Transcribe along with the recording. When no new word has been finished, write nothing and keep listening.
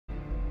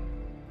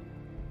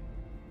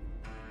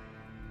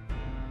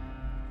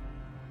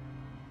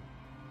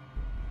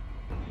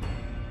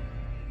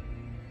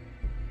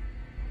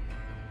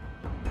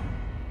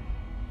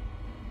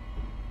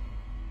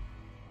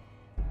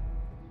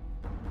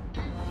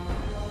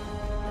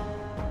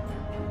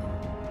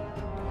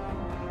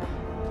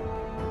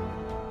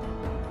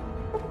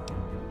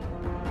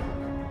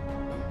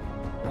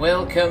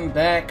welcome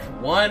back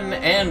one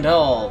and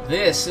all.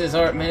 This is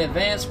Artman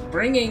Advance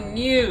bringing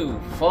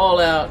you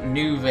Fallout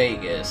New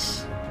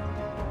Vegas.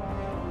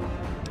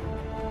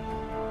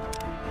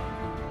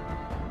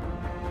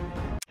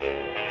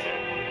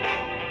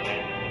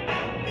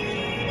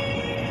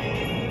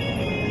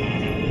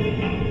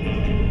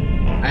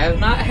 I have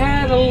not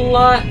had a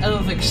lot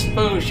of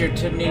exposure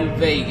to New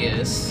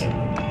Vegas.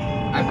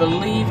 I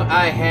believe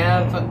I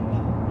have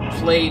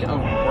played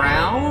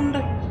around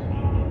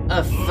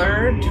a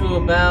third to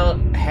about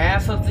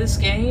half of this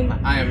game.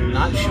 I am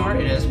not sure,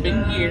 it has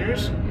been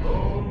years.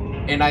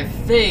 And I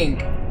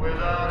think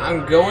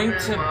I'm going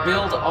to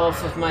build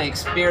off of my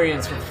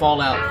experience with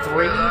Fallout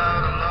 3,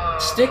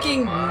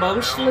 sticking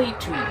mostly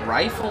to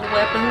rifle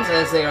weapons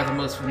as they are the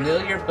most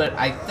familiar, but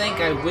I think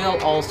I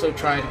will also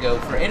try to go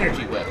for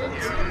energy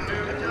weapons.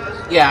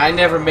 Yeah, I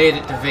never made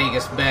it to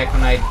Vegas back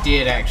when I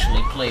did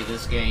actually play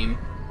this game.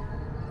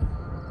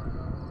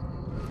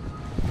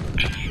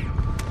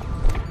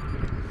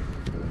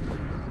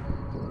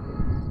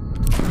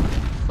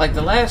 Like,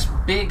 the last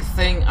big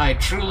thing I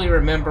truly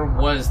remember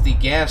was the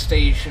gas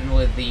station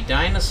with the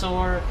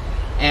dinosaur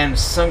and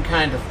some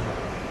kind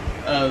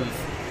of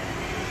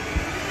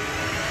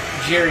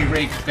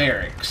jerry-rigged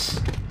barracks.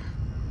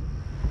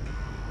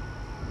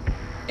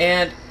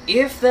 And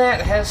if that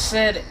has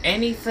said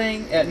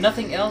anything,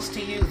 nothing else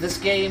to you, this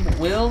game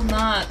will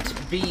not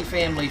be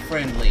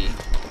family-friendly.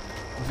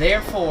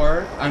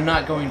 Therefore, I'm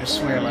not going to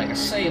swear like a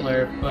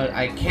sailor, but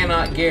I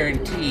cannot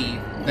guarantee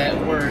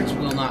that words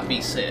will not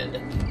be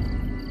said.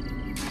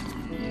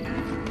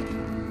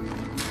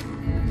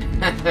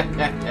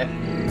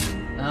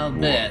 I'll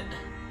bet.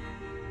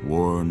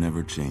 War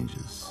never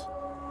changes.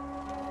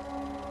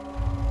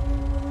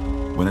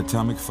 When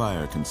atomic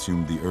fire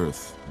consumed the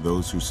Earth,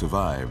 those who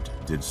survived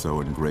did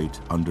so in great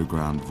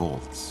underground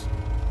vaults.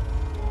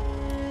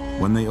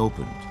 When they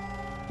opened,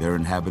 their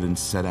inhabitants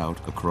set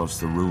out across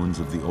the ruins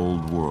of the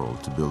old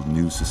world to build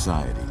new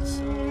societies,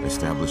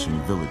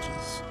 establishing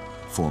villages,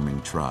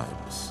 forming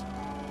tribes.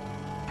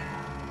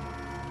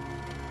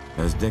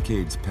 As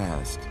decades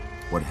passed,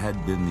 what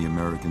had been the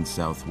American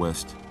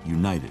Southwest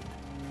united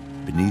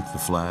beneath the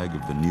flag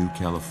of the new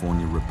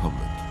California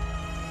Republic,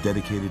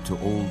 dedicated to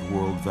old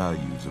world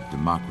values of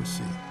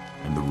democracy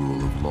and the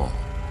rule of law.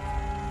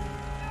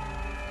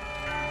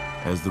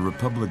 As the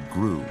Republic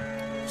grew,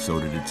 so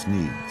did its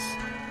needs.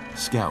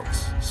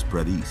 Scouts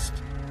spread east,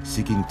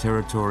 seeking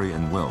territory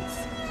and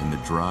wealth in the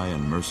dry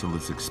and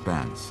merciless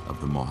expanse of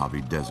the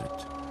Mojave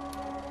Desert.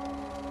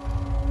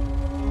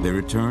 They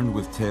returned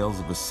with tales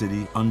of a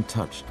city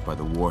untouched by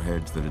the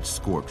warheads that had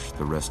scorched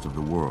the rest of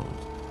the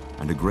world,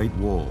 and a great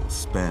wall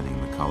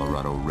spanning the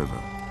Colorado River.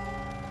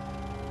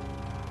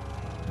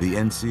 The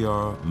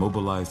NCR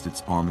mobilized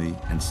its army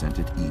and sent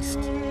it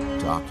east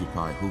to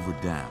occupy Hoover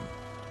Dam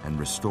and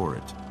restore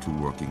it to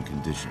working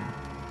condition.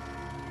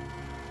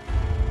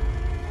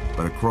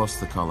 But across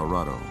the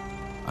Colorado,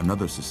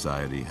 another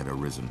society had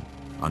arisen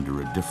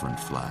under a different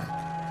flag.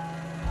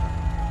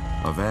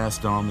 A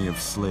vast army of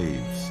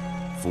slaves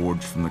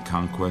forged from the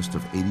conquest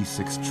of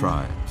 86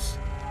 tribes,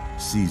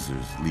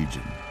 Caesar's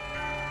Legion.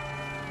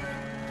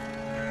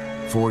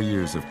 4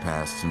 years have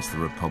passed since the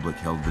Republic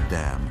held the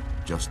dam,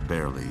 just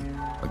barely,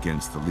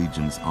 against the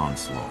Legion's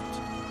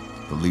onslaught.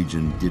 The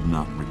Legion did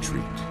not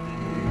retreat.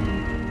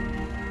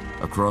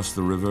 Across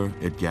the river,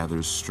 it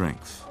gathers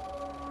strength.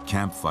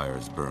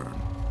 Campfires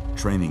burn,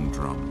 training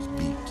drums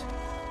beat.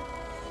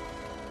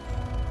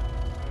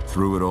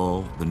 Through it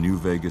all, the New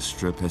Vegas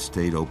Strip has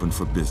stayed open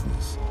for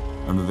business,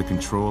 under the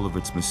control of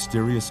its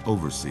mysterious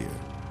overseer,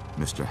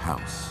 Mr.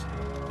 House,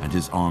 and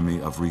his army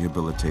of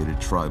rehabilitated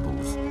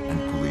tribals and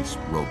police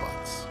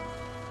robots.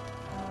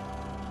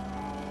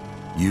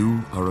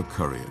 You are a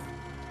courier,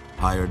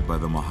 hired by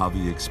the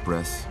Mojave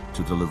Express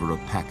to deliver a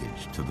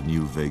package to the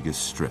New Vegas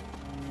Strip.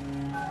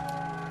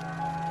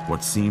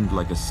 What seemed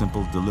like a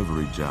simple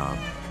delivery job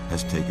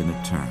has taken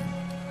a turn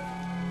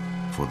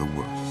for the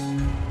worse.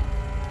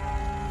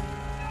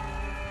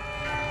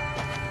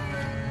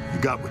 You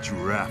got what you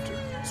were after.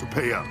 So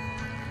pay up.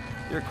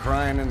 You're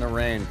crying in the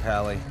rain,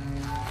 Pally.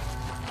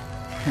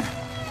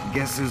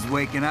 Guess who's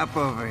waking up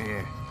over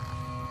here?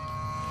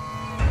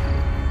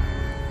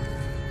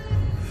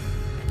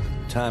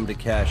 Time to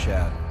cash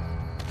out.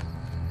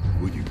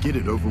 Will you get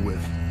it over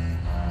with?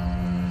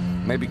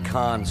 Maybe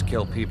cons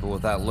kill people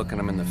without looking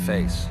them in the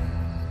face.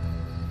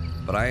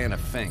 But I ain't a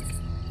fink.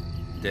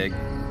 Dig?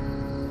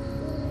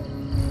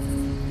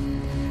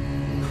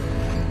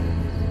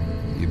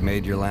 You've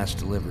made your last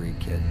delivery,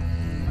 kid.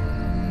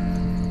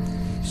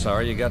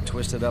 Sorry you got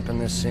twisted up in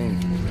this scene.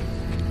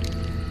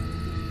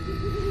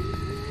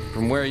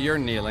 From where you're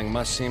kneeling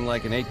must seem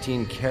like an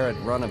 18-carat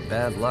run of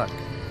bad luck.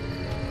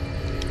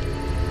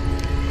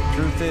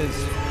 Truth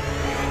is,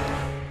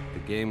 the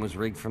game was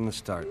rigged from the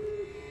start.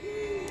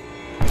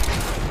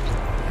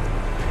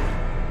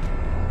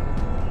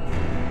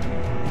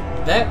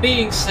 That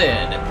being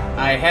said,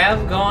 I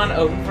have gone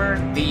over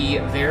the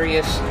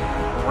various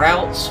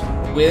routes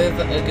with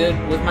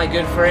my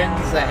good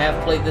friends that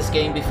have played this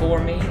game before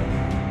me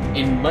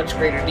in much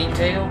greater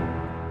detail.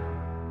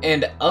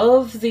 And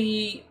of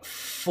the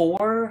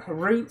 4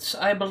 routes,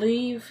 I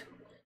believe,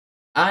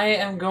 I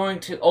am going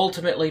to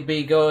ultimately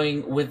be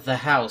going with the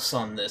house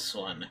on this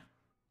one.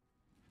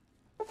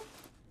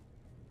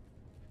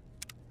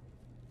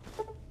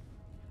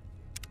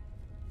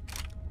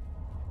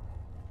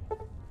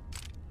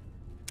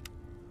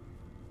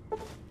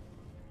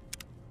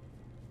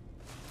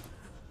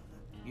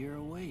 You're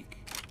awake.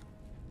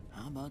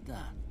 How about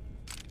that?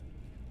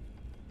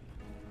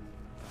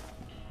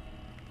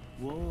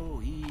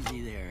 Whoa,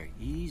 easy there,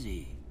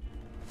 easy.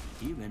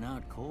 You've been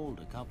out cold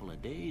a couple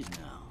of days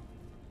now.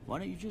 Why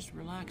don't you just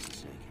relax a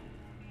second?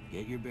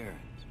 Get your bearings.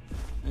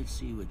 Let's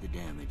see what the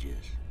damage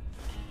is.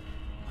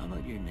 How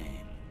about your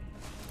name?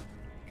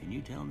 Can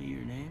you tell me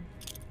your name?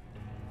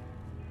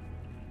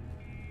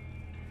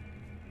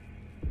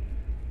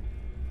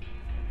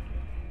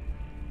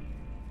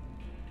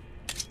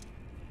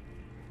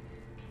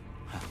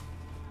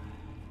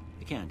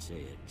 I can't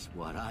say it's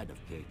what I'd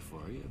have picked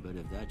for you, but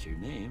if that's your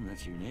name,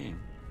 that's your name.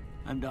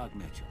 I'm Doc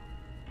Mitchell.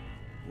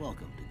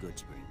 Welcome to Good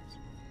Springs.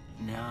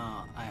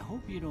 Now, I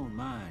hope you don't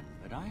mind,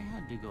 but I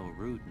had to go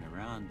rooting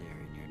around there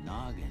in your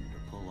noggin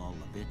to pull all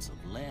the bits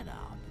of lead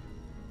out.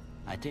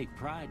 I take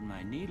pride in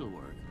my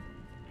needlework,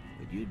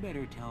 but you'd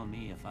better tell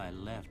me if I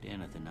left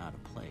anything out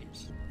of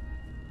place.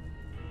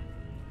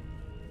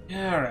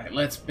 Alright,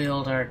 let's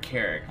build our How'd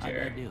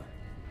character. I do?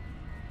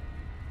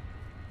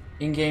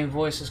 In-game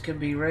voices could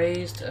be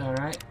raised.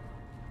 Alright.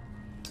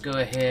 Let's go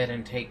ahead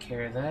and take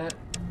care of that.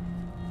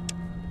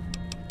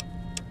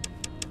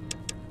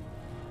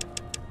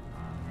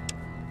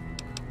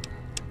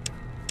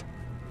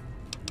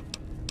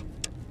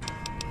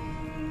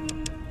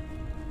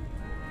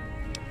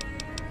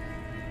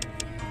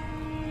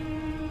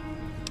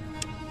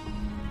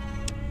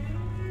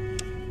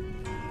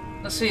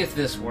 Let's see if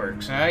this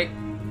works, alright?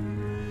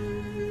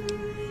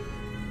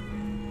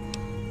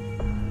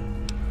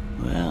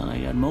 Well, I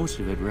got most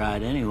of it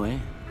right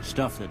anyway.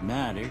 Stuff that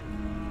mattered.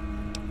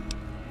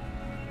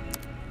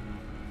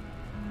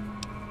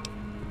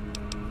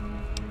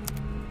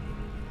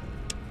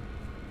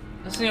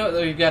 Let's see what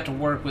we've got to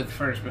work with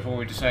first before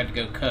we decide to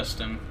go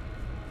custom.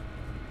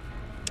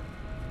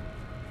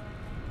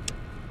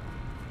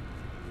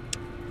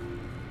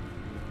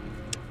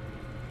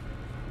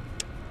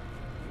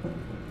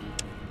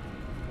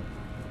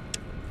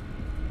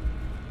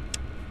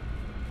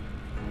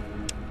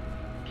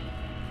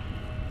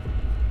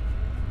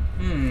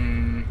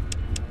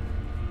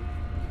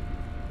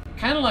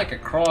 Kind of like a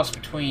cross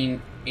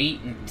between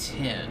 8 and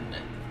 10.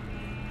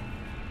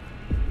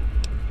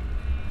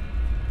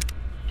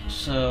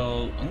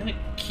 So, I'm gonna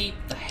keep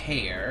the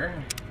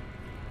hair.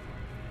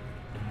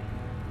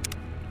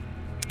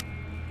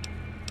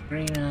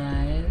 Green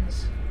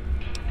eyes.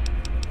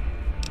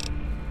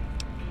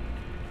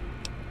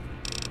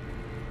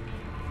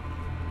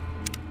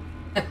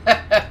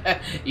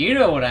 You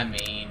know what I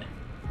mean.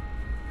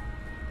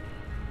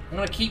 I'm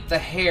gonna keep the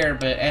hair,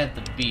 but add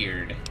the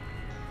beard.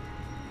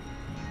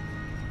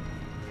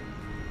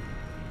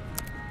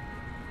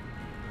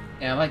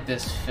 Yeah, I like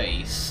this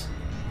face.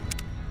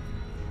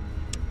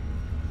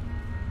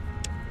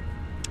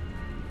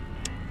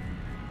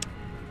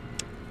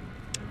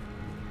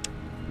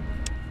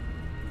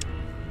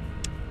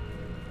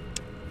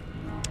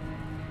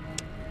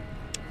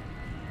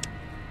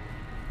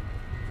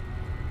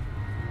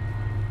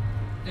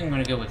 I'm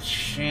gonna go with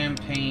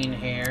champagne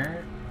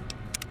hair.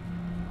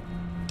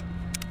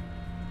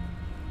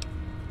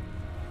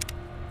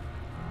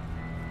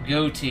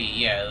 Goatee,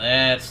 yeah,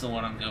 that's the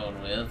one I'm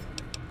going with.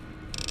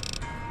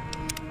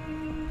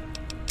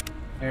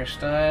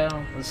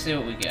 Hairstyle, let's see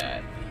what we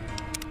got.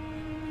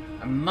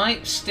 I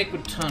might stick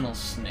with Tunnel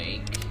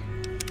Snake.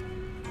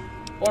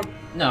 Or,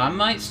 no, I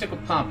might stick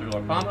with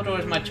Pompadour. Pompadour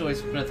is my choice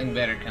if nothing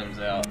better comes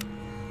out.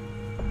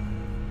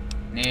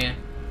 Nah.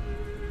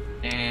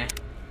 Nah.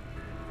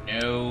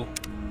 No.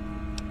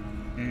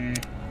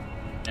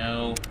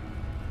 No.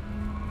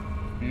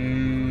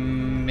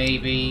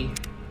 Maybe.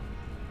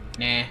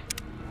 Nah.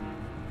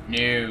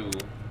 No.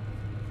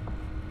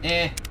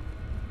 Eh.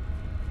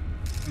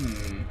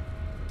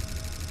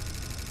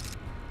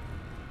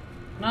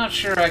 Not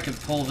sure I could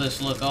pull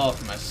this look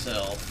off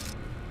myself.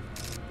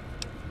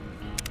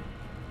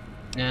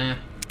 Nah.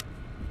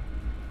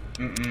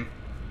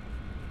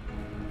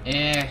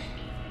 Eh.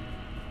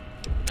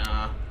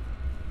 Nah.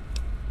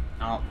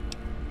 No.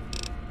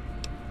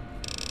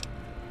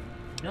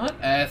 You know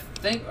what? I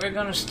think we're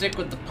gonna stick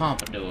with the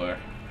Pompadour.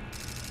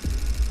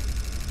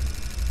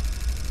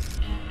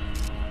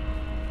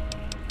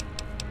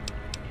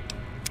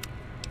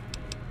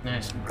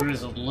 Nice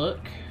grizzled look.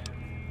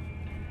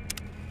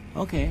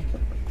 Okay.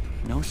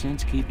 No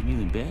sense keeping you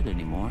in bed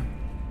anymore.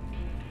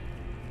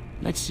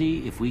 Let's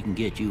see if we can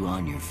get you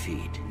on your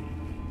feet.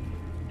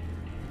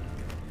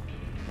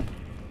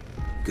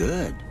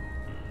 Good.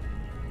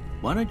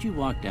 Why don't you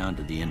walk down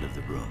to the end of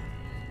the room?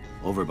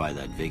 Over by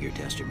that vigor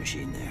tester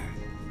machine there.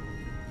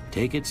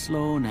 Take it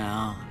slow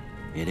now.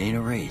 It ain't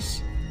a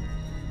race.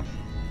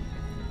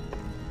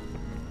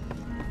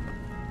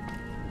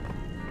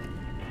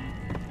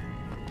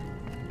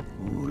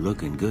 Ooh,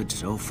 looking good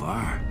so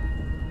far.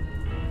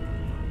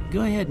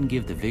 Go ahead and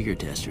give the vigor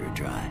tester a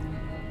try.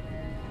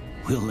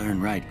 We'll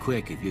learn right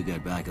quick if you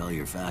got back all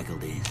your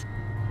faculties.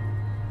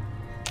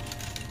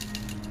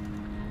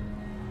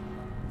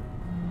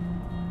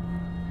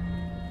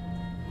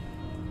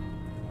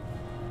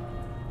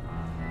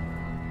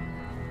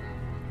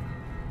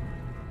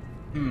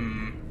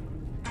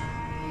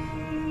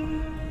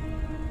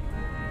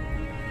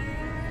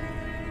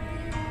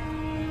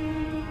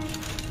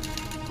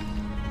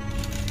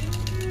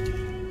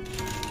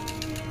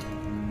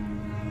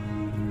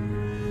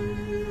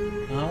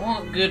 I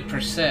want good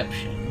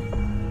perception.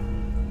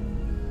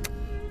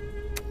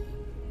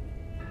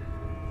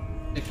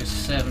 Stick a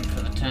 7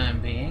 for the time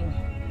being.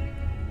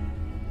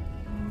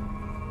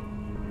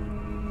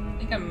 I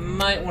think I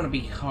might want to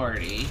be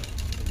hardy.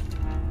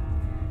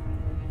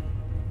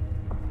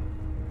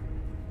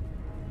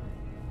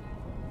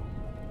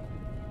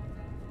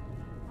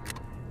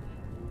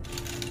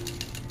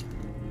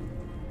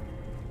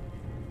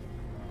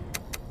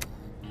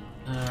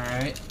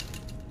 Alright.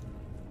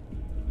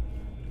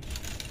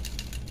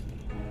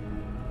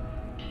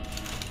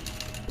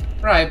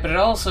 Right, but it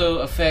also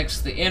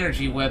affects the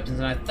energy weapons,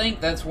 and I think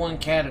that's one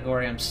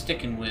category I'm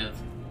sticking with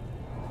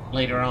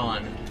later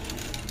on.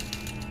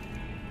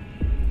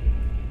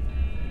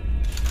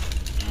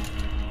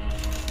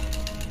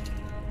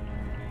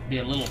 Be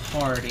a little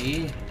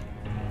hardy.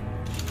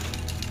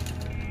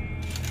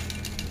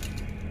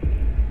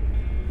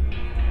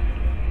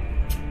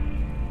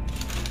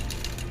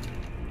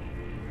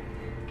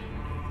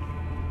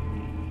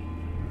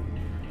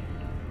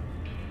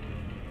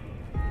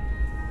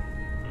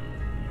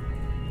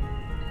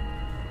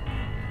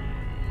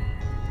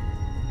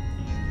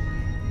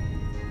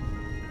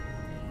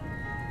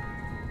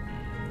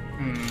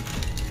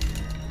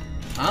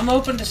 I'm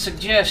open to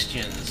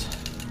suggestions.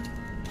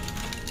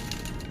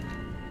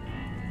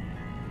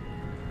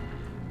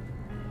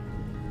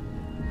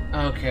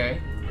 Okay.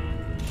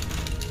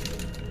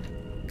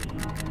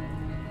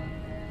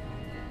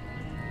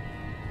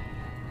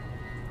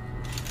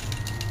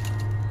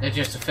 That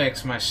just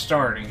affects my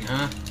starting,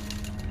 huh?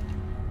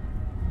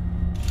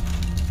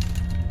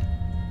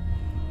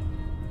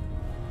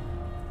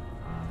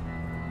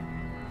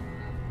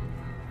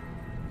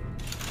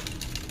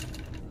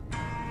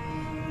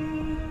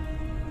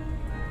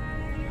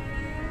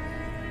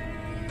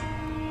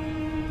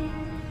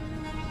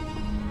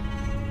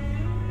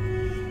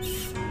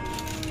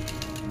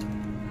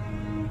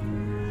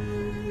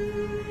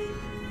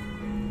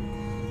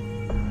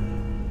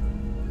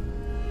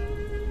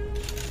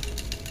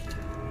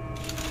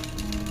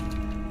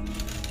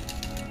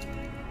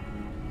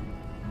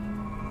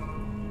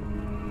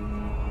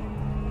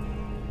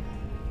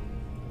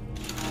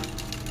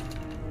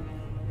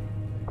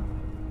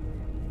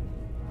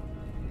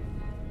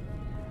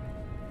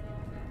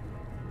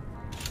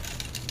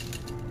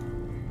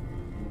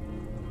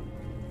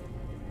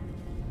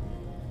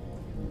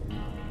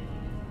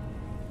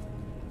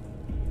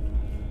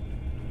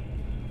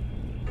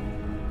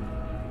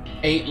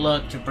 Eight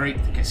luck to break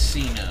the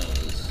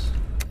casinos.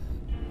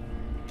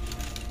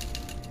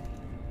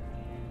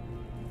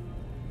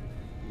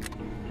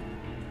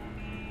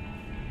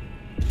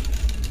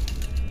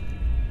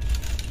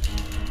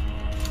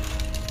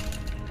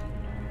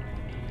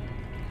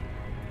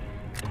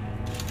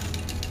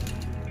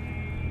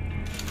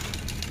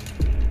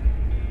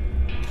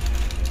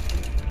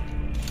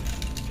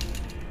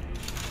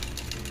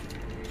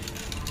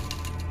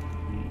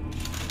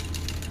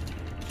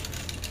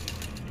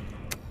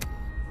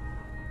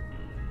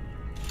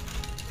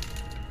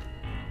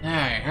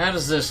 Alright, how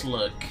does this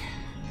look?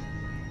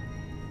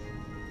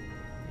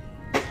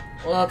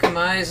 Welcome,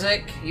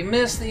 Isaac. You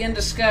missed the end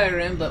of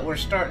Skyrim, but we're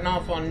starting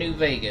off on New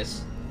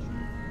Vegas.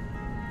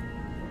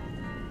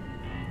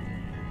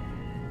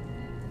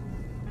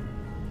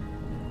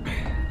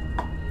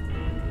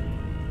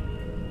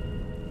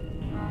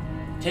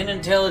 Ten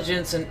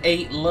intelligence and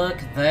 8 luck,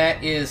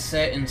 that is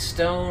set in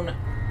stone.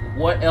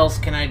 What else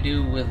can I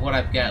do with what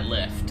I've got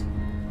left?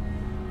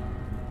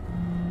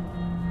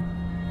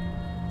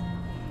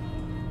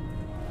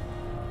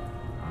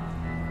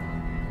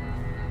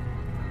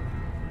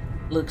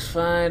 Looks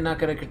fine, not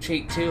gonna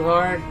critique too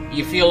hard.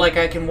 You feel like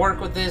I can work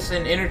with this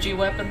in energy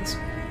weapons?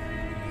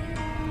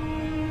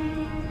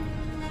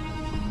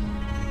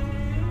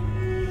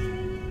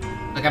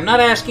 Like, I'm not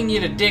asking you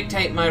to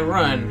dictate my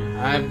run.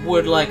 I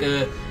would like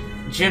a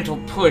gentle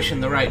push in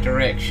the right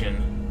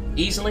direction.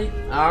 Easily?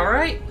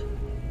 Alright.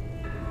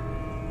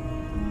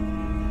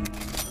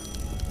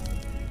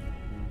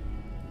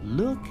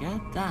 Look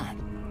at that.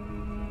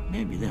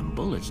 Maybe them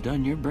bullets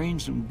done your brain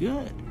some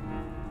good.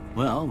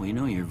 Well, we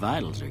know your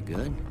vitals are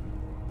good,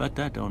 but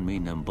that don't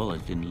mean them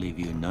bullets didn't leave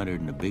you nuttered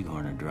and a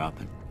bighorn a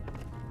dropping.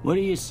 What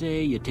do you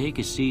say you take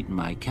a seat in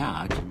my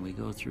couch and we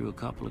go through a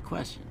couple of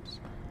questions?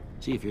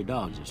 See if your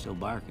dogs are still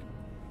barking.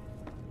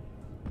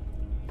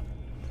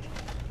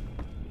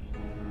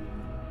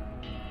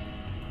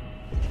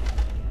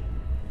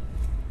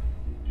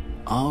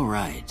 All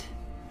right.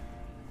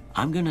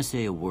 I'm gonna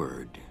say a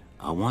word.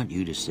 I want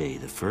you to say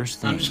the first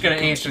thing. I'm just going that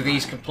to comes answer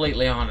these mind.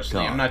 completely honestly.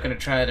 Go I'm on. not going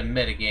to try to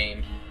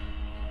metagame.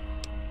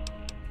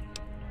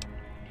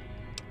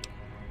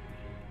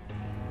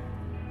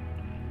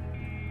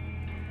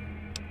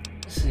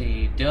 Let's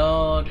see.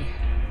 Dog.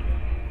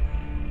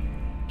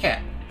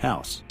 Cat.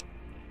 House.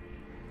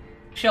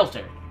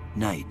 Shelter.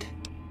 Night.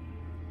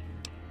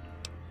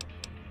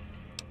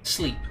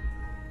 Sleep.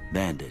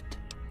 Bandit.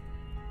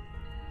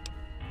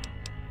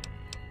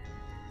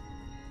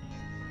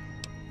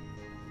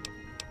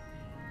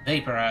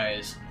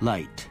 Vaporize.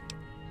 Light.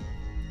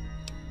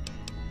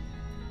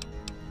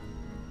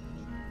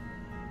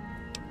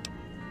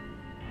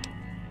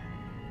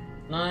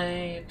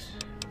 Night.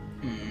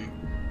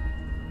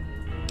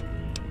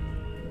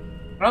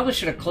 Probably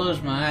should have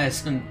closed my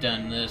eyes and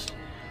done this.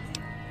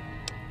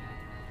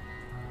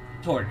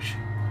 Torch.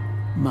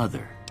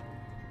 Mother.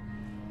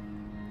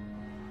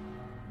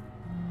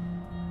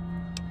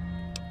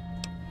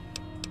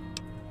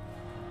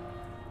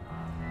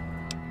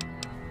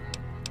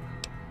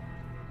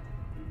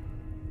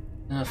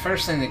 The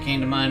first thing that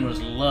came to mind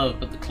was love,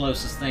 but the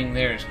closest thing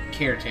there is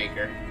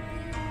caretaker.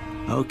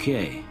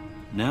 Okay.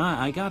 Now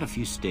I got a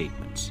few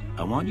statements.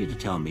 I want you to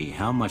tell me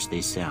how much they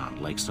sound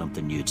like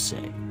something you'd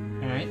say.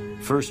 Alright.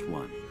 First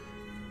one.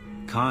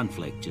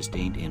 Conflict just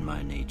ain't in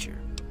my nature.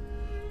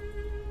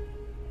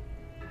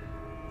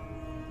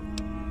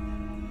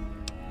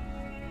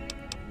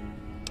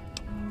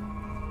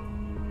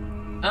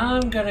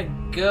 I'm gonna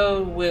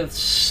go with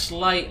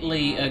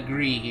slightly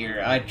agree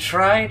here. I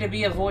try to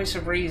be a voice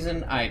of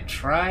reason. I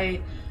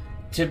try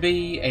to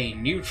be a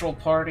neutral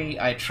party.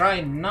 I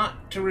try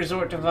not to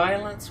resort to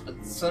violence,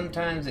 but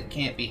sometimes it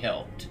can't be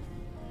helped.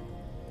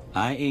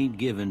 I ain't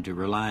given to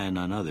relying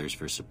on others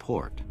for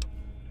support.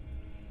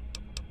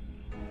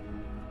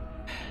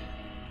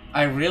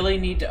 I really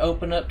need to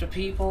open up to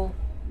people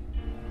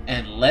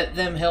and let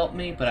them help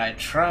me, but I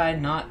try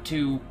not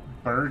to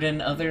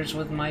burden others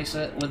with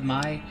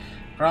my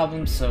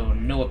problems, so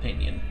no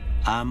opinion.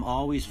 I'm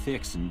always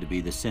fixing to be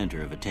the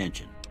center of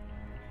attention.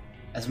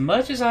 As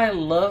much as I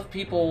love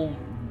people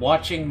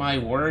watching my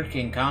work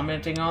and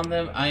commenting on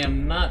them, I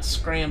am not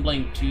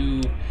scrambling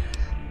to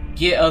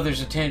get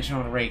others' attention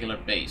on a regular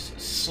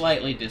basis.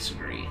 Slightly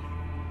disagree.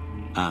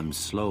 I'm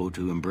slow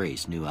to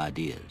embrace new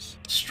ideas.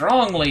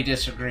 Strongly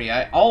disagree.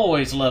 I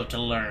always love to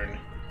learn.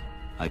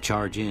 I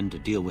charge in to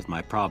deal with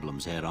my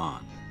problems head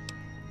on.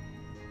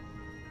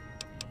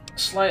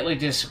 Slightly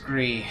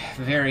disagree.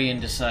 Very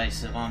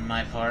indecisive on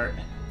my part.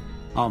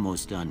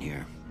 Almost done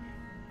here.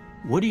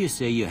 What do you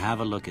say you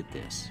have a look at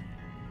this?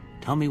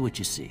 Tell me what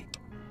you see.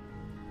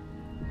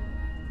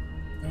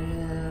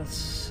 Let's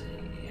see.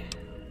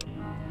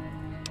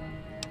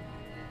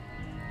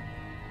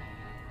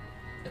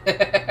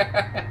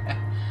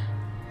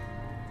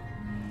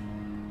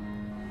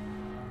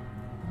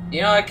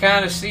 You know, I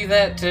kind of see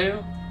that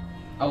too.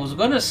 I was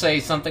gonna say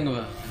something of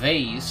a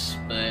vase,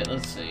 but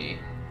let's see.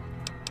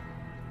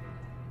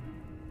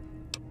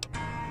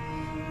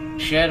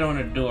 Shadow on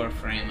a door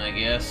frame, I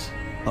guess.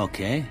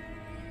 Okay.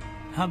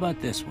 How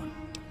about this one?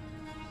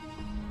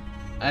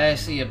 I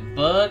see a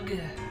bug.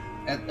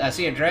 I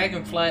see a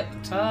dragonfly at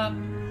the top.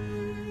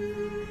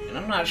 And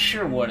I'm not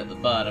sure what at the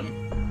bottom.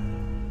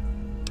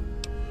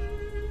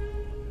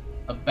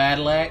 A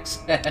battle axe?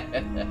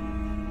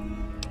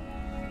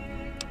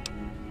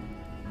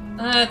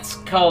 Let's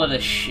call it a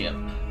ship.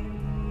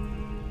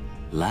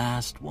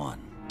 Last one.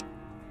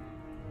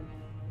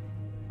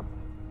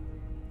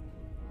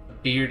 A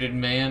bearded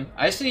man.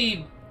 I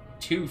see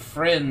two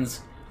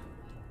friends,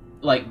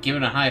 like,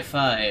 giving a high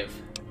five.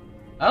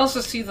 I also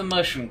see the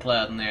mushroom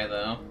cloud in there,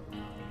 though.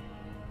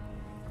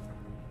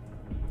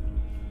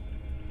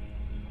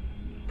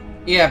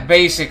 Yeah,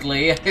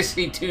 basically, I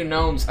see two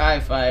gnomes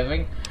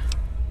high-fiving.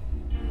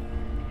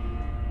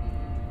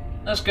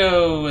 Let's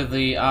go with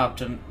the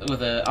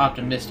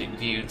optimistic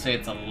view and say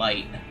it's a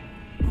light.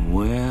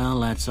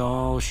 Well, that's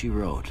all she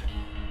wrote.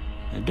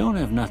 I don't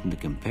have nothing to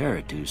compare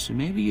it to, so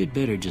maybe you'd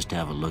better just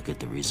have a look at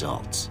the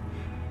results.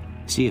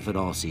 See if it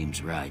all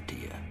seems right to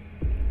you.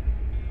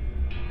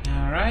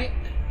 Alright.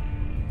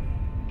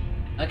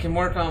 I can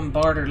work on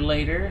barter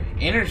later.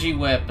 Energy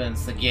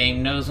weapons, the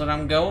game knows what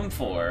I'm going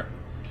for.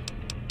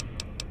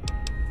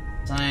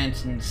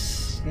 Science and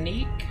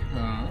sneak?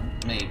 Huh,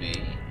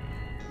 maybe.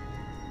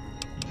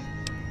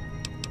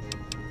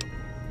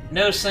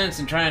 No sense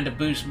in trying to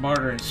boost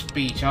barter and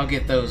speech. I'll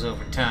get those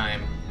over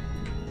time.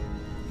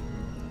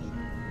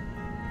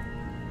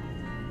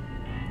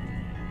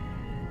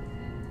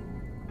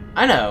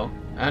 I know.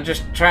 I'm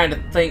just trying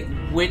to think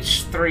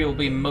which three will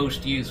be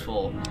most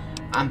useful.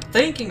 I'm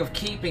thinking of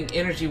keeping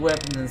energy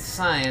weapons and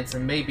science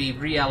and maybe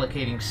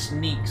reallocating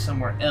sneak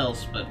somewhere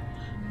else, but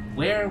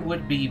where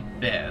would be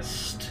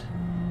best?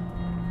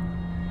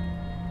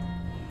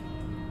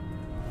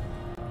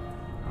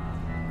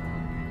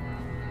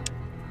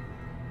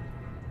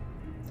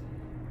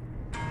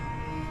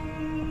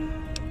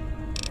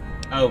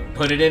 Oh,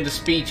 put it into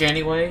speech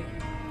anyway?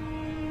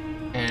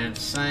 And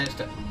science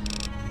to...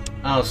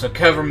 Oh, so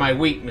cover my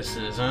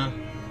weaknesses, huh?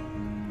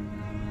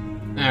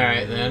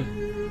 Alright then.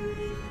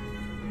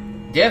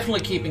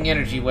 Definitely keeping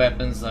energy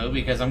weapons, though,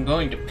 because I'm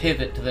going to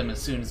pivot to them as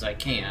soon as I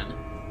can.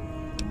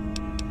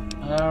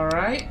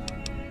 Alright.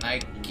 I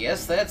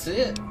guess that's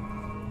it.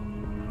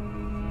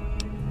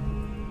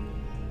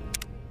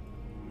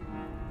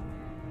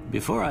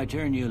 Before I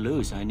turn you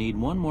loose, I need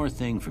one more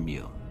thing from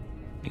you.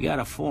 I got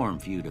a form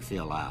for you to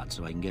fill out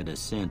so I can get a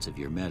sense of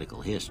your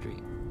medical history.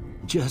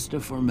 Just a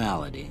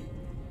formality.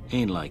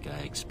 Ain't like I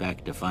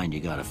expect to find you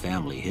got a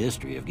family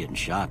history of getting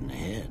shot in the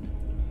head.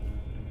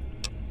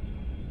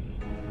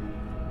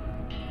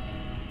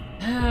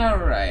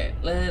 Alright,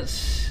 let's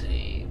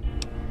see.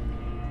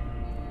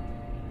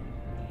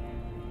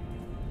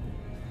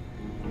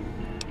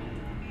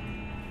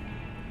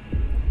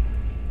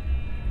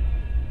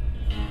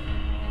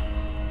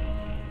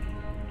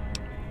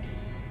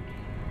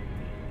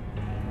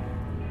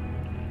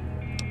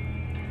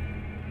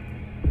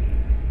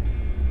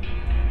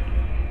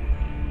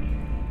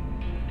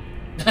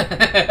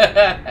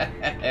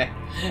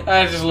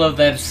 I just love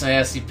that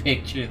sassy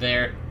picture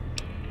there.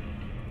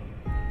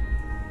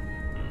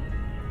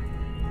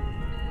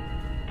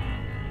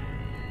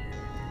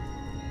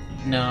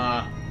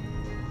 Nah.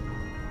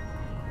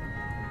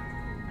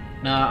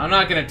 Nah, I'm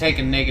not gonna take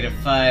a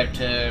 -5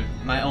 to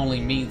my only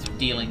means of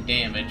dealing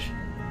damage.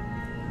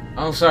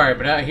 I'm sorry,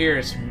 but out here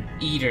it's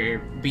eat or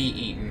be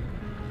eaten.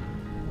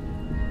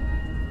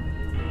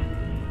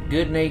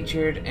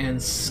 Good-natured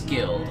and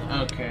skilled.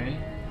 Okay.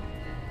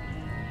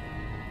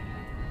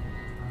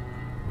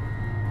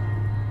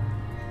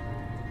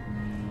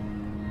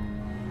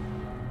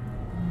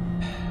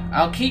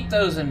 I'll keep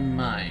those in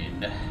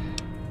mind.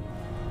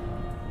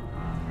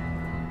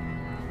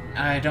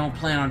 I don't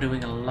plan on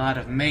doing a lot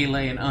of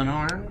melee and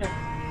unarmed.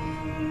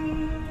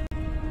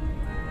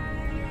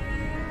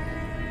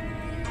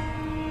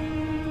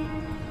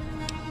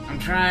 I'm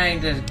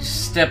trying to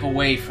step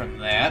away from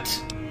that.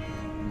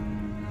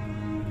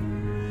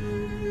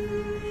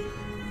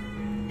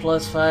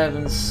 +5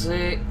 and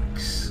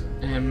 6,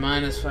 and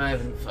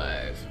 -5 and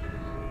 5.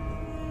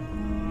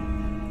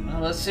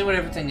 Well, let's see what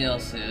everything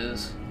else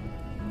is.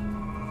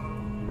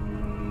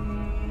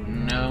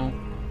 No.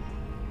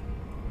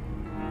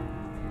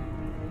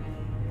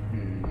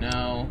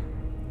 No.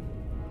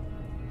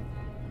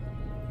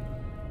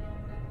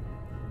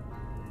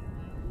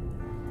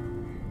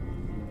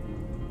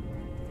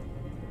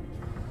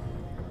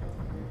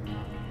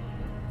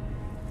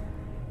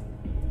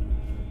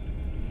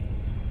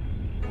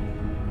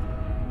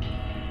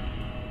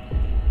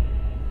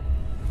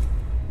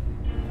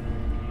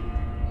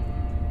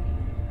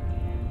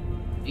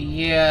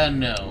 Yeah,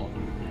 no.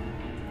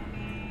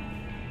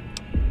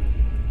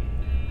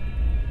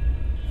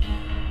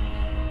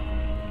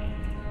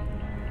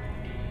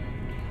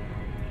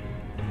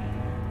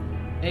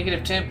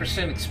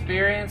 -10%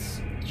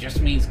 experience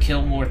just means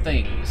kill more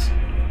things.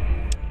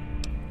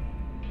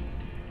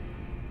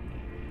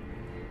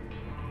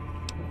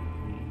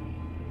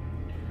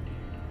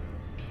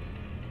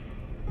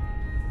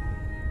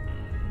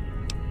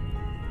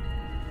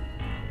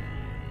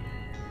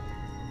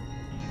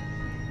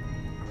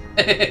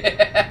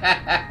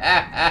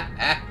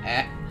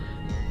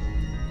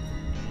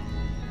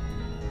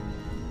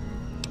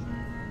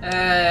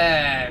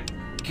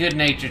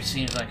 Good-natured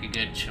seems like a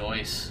good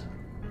choice.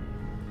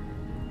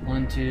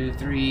 1, 2,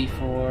 3,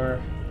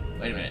 4.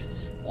 Wait a minute.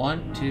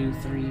 1, 2,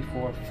 3,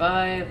 4,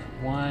 5.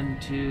 1,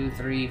 2,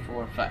 3,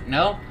 4, 5.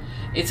 No,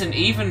 it's an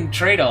even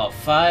trade-off.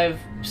 5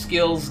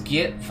 skills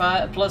get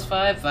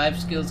 +5. 5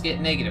 skills get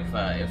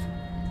 -5.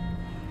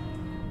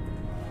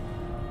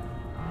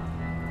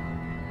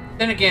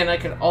 Then again, I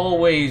could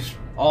always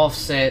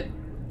offset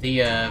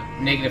the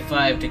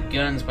 -5 to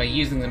guns by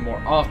using them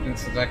more often,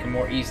 since I can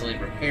more easily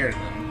repair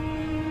them.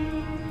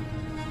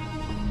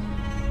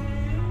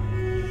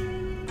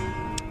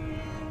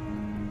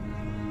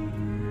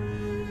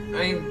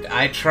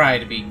 I try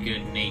to be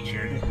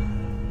good-natured.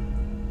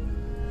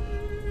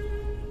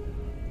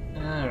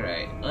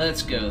 Alright,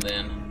 let's go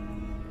then.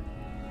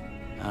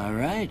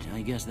 Alright,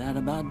 I guess that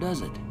about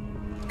does it.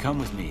 Come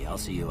with me, I'll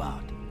see you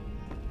out.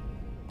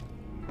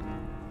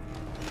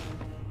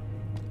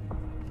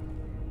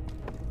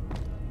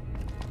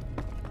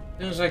 As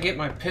soon as I get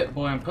my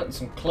Pip-Boy, I'm putting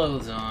some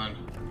clothes on.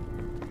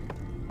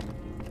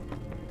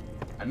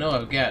 I know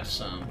I've got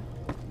some.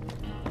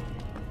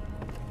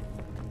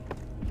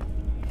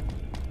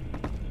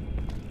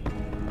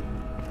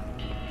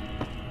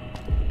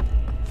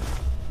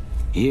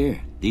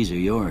 Here, these are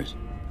yours.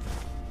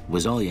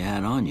 Was all you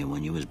had on you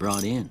when you was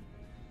brought in.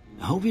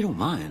 I hope you don't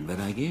mind,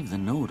 but I gave the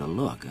note a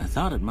look. I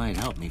thought it might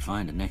help me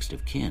find a next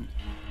of kin.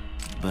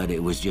 But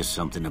it was just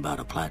something about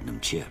a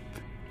platinum chip.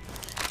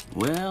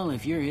 Well,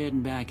 if you're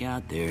heading back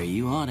out there,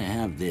 you ought to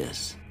have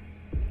this.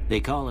 They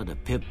call it a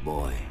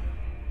Pip-Boy.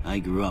 I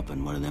grew up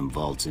in one of them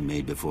vaults they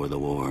made before the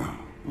war.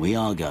 We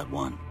all got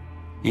one.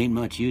 Ain't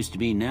much use to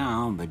be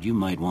now, but you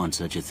might want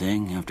such a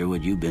thing after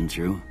what you've been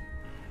through.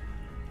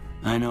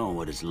 I know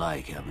what it's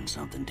like having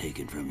something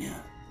taken from you.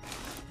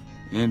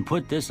 And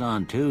put this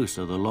on too,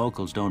 so the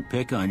locals don't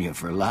pick on you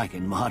for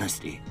lacking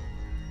modesty.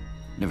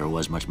 Never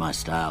was much my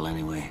style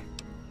anyway.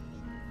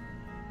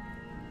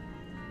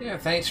 Yeah,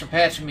 thanks for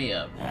patching me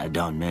up.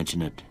 Don't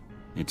mention it.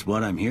 It's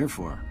what I'm here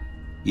for.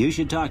 You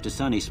should talk to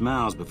Sunny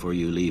Smiles before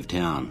you leave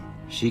town.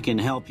 She can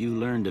help you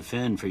learn to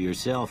fend for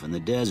yourself in the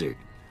desert.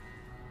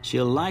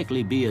 She'll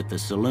likely be at the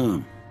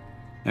saloon.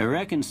 I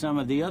reckon some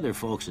of the other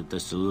folks at the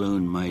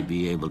saloon might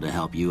be able to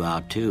help you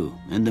out too.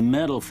 And the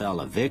metal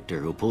fella, Victor,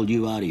 who pulled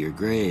you out of your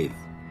grave.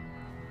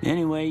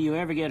 Anyway, you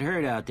ever get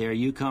hurt out there,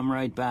 you come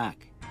right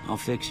back. I'll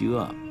fix you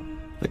up.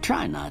 But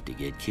try not to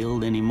get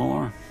killed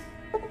anymore.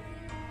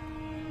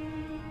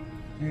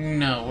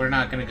 No, we're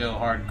not gonna go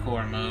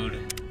hardcore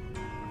mode.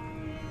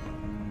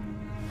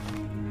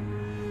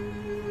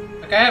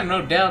 Like, I have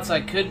no doubts I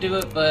could do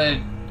it, but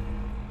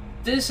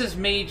this is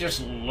me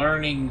just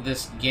learning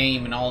this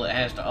game and all it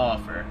has to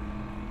offer.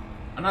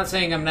 I'm not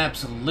saying I'm an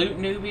absolute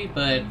newbie,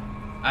 but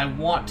I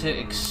want to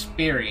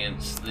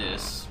experience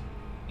this,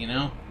 you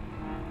know?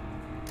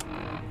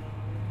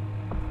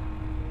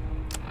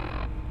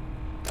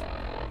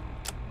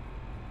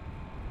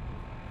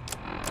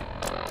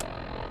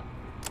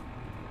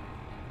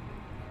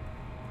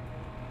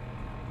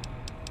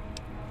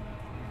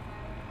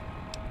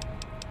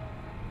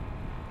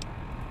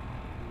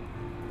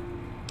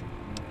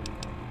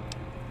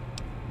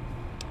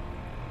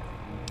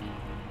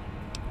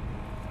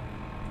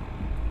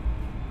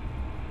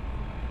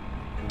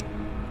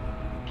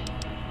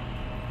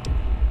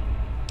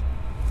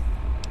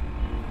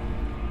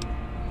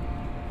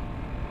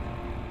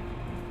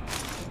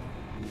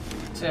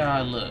 See how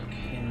I look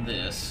in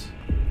this.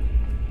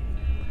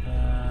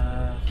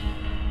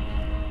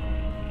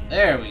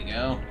 There we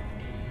go.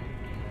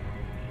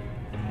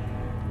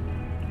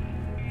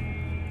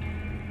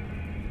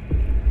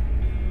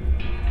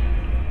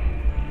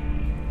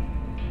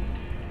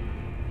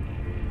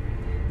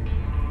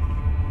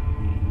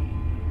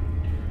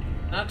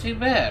 Not too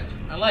bad.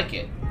 I like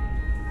it.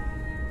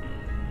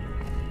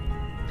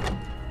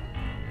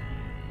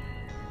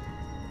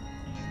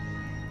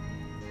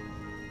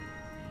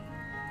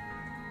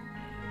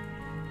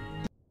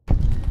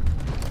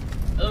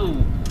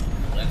 Oh,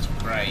 that's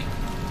bright.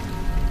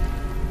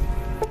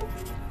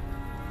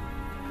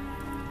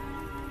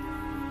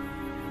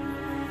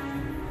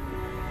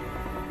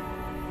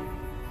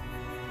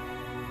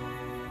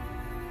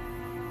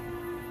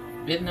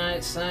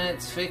 Midnight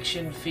science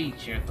fiction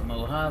feature at the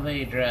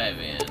Mojave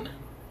Drive-In.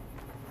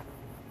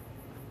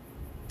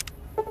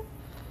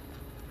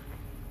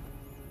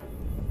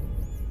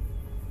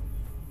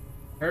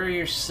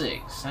 Courier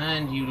 6,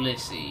 signed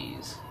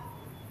Ulysses.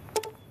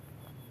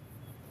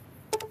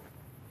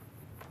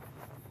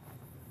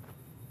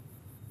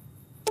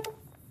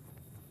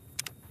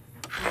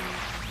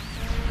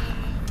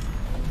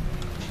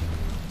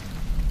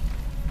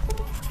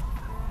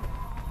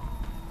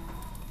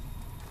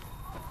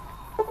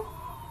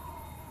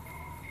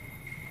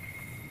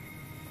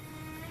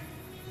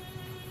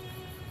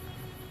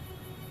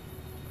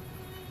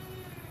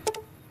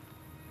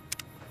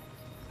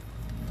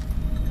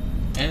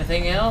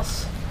 Anything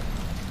else?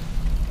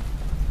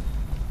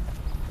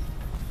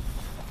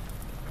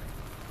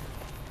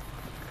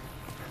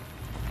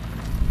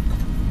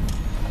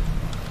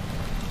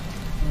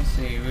 Let's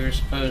see, we were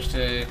supposed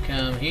to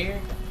come here.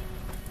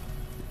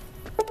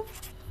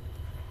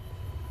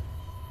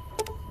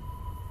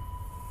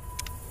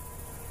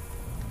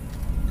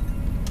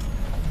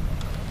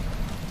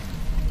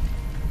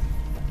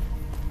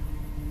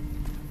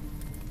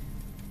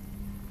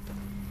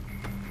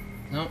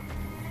 Nope.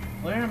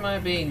 Where am I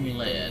being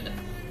led?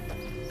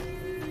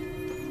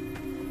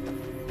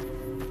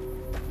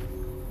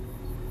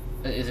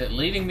 Is it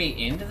leading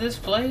me into this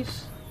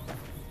place?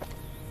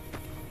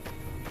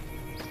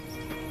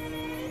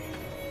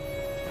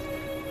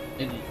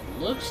 It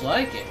looks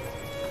like it.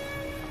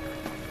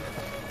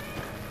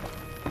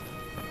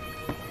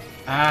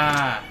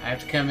 Ah, I have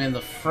to come in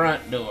the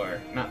front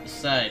door, not the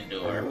side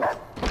door.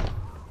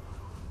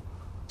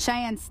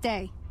 Cheyenne,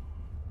 stay.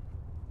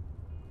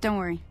 Don't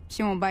worry,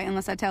 she won't bite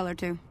unless I tell her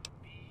to.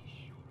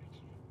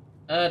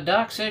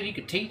 Doc said you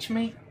could teach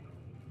me?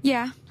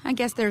 Yeah, I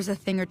guess there's a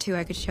thing or two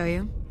I could show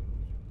you.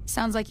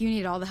 Sounds like you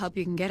need all the help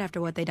you can get after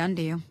what they done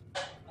to you.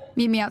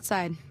 Meet me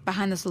outside,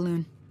 behind the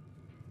saloon.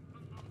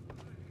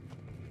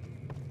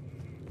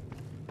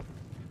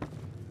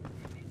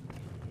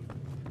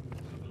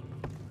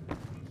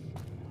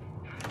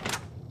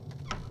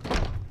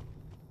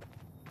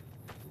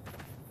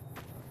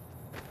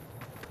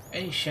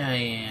 Hey,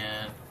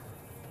 Cheyenne.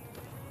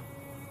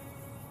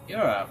 You're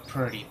a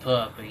pretty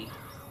puppy.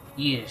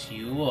 Yes,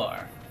 you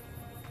are.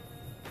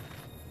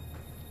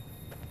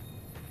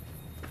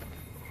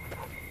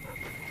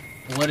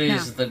 What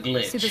is the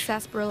glitch? See the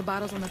sarsaparilla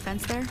bottles on the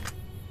fence there?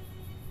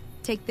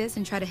 Take this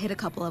and try to hit a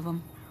couple of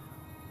them.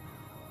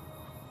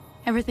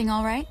 Everything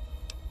all right?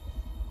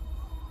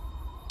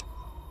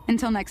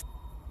 Until next.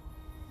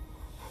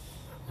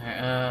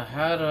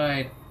 How do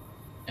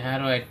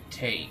I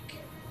take?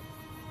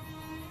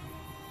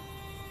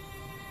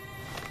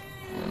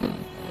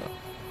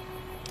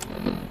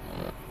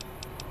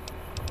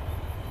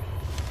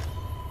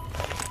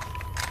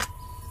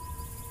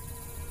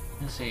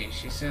 Let's see,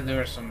 she said there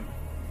were some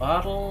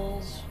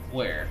Bottles?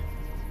 Where?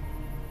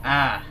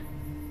 Ah.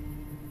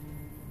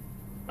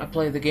 I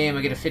play the game,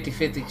 I get a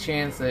 50-50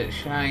 chance that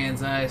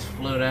Cheyenne's eyes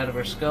float out of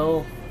her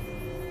skull.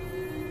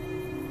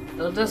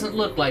 Well, it doesn't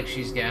look like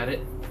she's got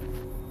it.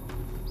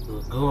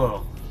 Good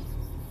girl.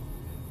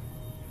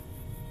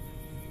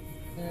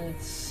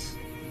 Let's...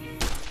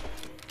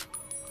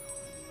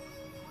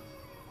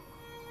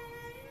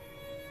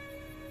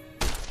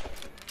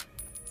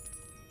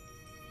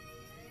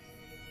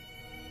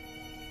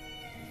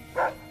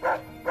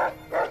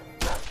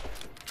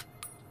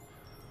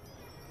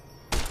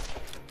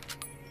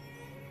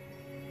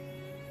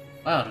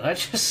 Wow, did I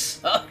just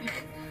suck?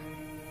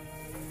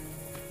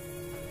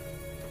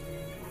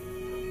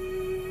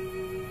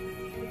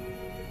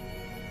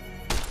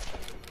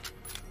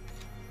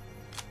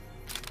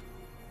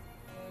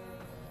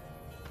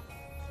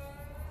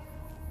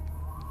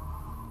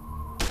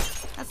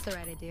 That's the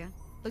right idea.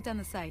 Look down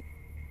the sight.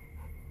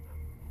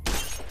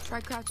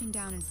 Try crouching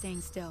down and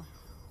staying still.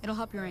 It'll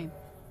help your aim.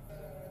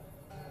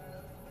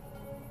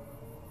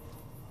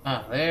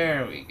 Ah,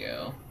 there we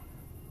go.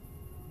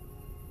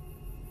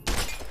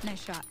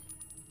 Nice shot.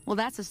 Well,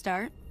 that's a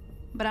start.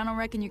 But I don't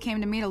reckon you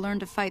came to me to learn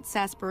to fight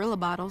sarsaparilla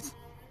bottles.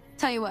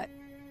 Tell you what,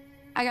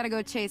 I gotta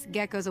go chase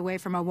geckos away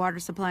from our water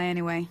supply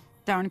anyway.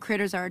 Darn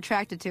critters are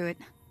attracted to it.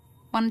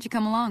 Why don't you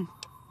come along?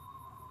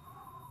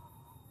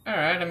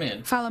 Alright, I'm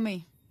in. Follow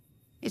me.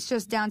 It's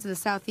just down to the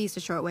southeast a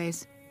short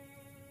ways.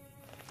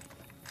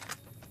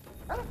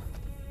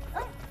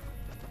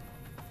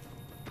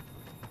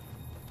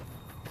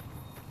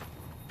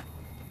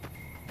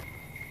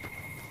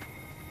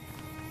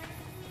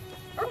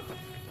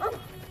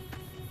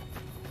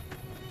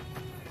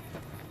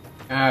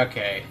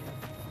 Okay.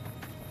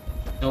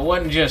 So it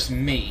wasn't just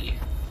me.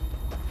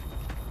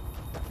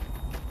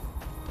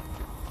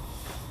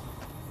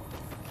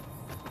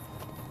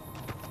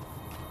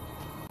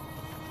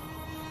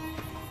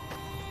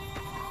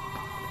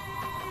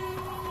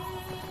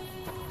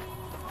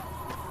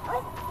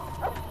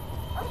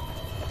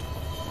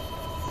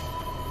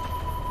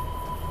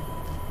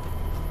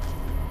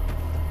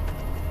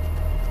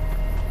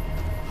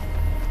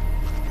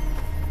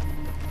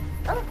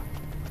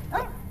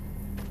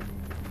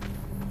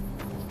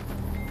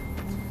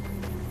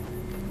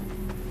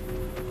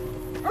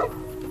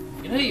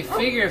 You know, you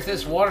figure if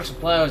this water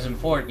supply was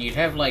important, you'd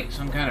have, like,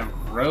 some kind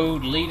of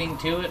road leading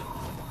to it.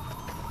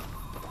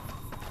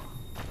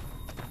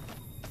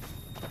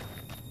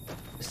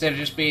 Instead of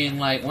just being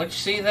like, once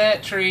you see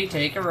that tree,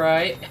 take a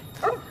right.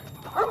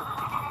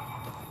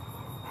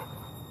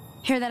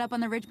 Hear that up on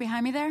the ridge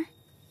behind me there?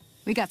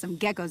 We got some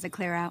geckos to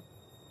clear out.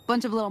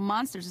 Bunch of little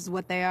monsters is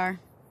what they are.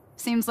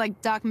 Seems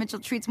like Doc Mitchell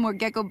treats more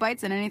gecko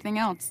bites than anything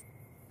else.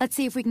 Let's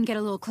see if we can get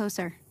a little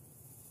closer.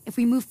 If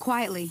we move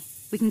quietly,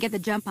 we can get the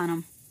jump on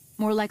them.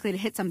 More likely to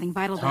hit something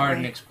vital It's that hard way.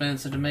 and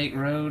expensive to make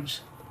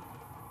roads.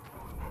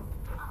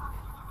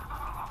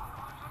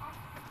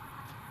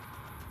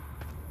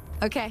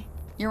 Okay,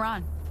 you're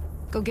on.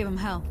 Go give him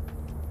hell.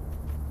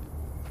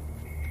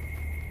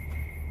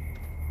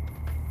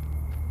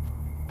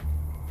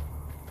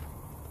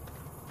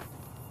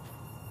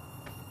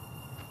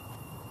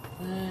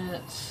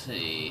 Let's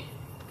see.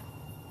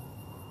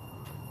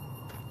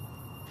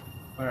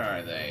 Where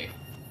are they?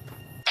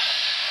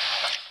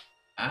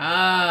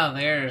 Ah,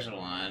 there's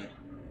one.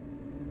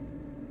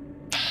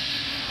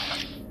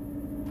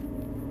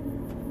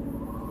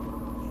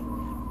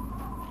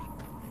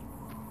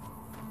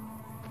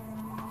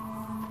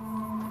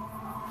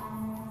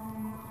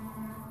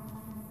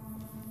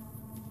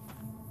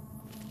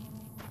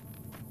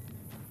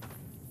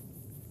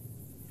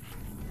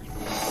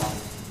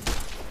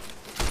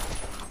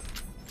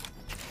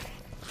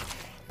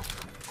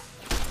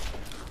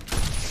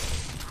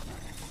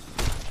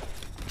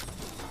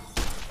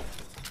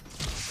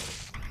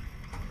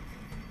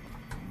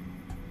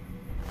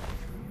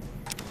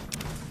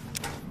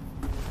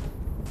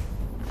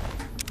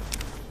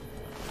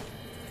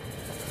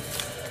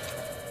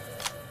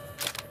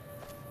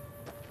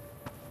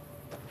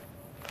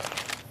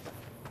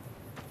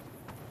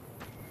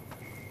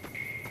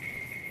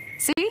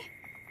 See?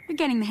 You're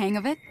getting the hang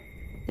of it.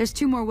 There's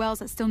 2 more wells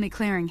that still need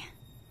clearing.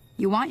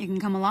 You want, you can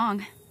come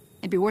along.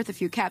 It'd be worth a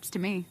few caps to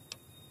me.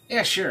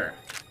 Yeah, sure.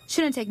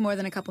 Shouldn't take more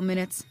than a couple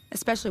minutes,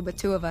 especially with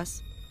 2 of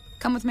us.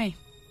 Come with me.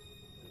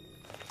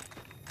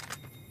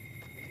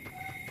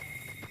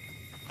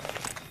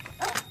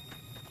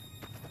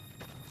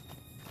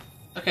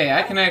 Okay,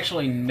 I can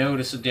actually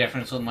notice a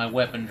difference with my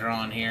weapon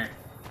drawn here.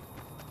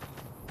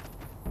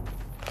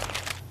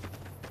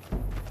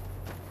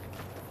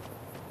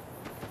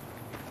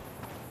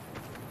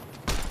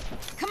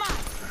 Come on!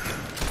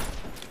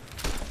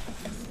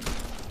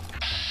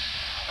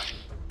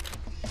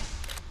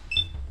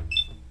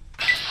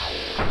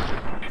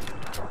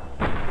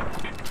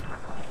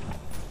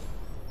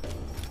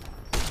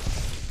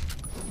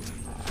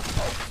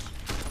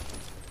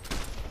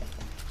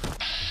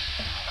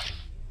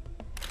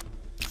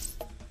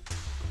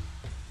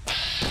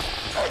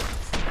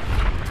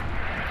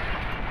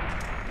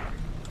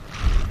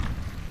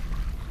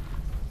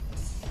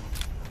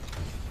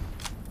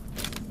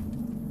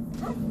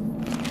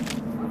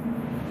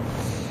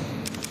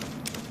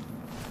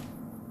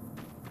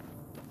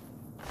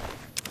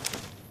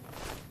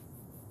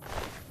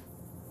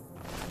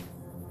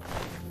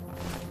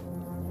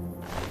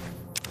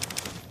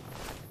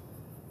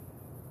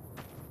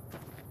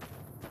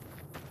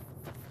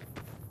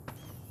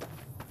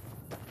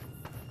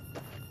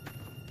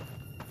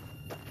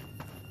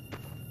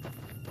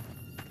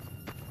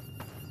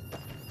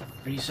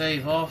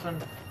 Resave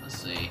often?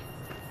 Let's see.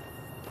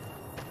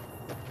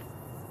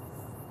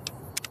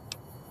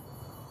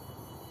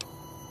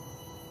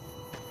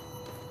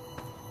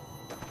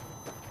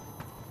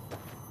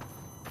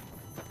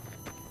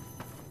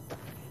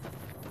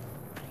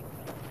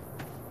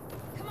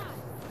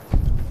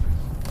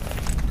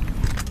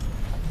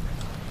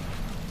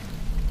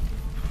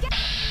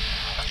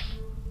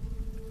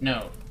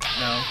 No,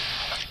 no.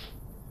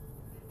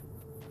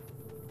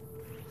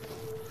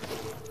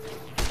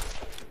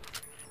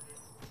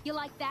 You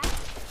like that?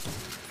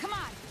 Come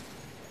on!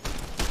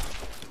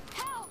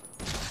 Help!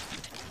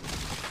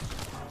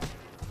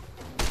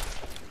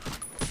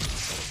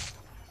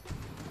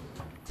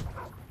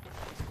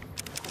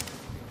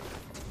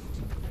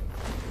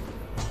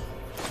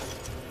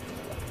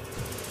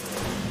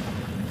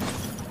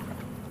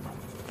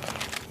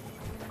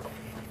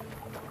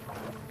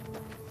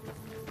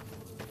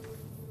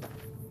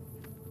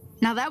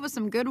 Now that was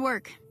some good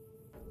work.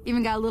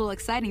 Even got a little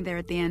exciting there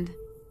at the end.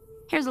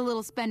 Here's a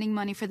little spending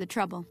money for the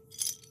trouble.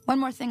 One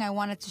more thing I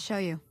wanted to show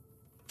you.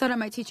 Thought I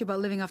might teach you about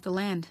living off the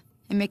land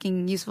and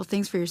making useful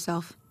things for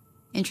yourself.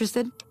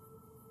 Interested?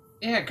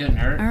 Yeah, it couldn't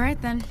hurt. All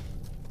right then.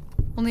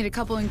 We'll need a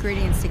couple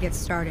ingredients to get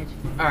started.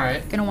 All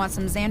right. Gonna want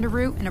some xander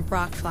root and a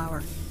brock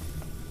flower.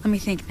 Let me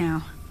think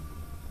now.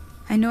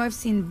 I know I've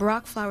seen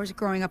brock flowers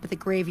growing up at the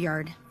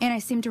graveyard, and I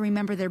seem to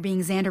remember there being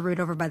xander root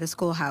over by the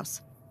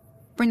schoolhouse.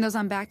 Bring those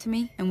on back to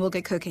me, and we'll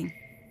get cooking.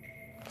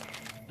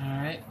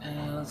 Alright,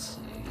 let's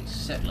see.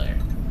 Settler.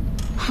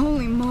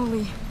 Holy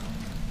moly.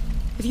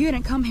 If you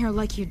hadn't come here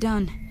like you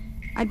done,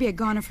 I'd be a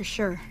goner for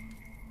sure.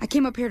 I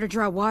came up here to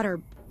draw water,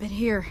 but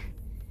here,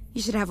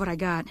 you should have what I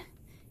got.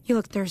 You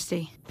look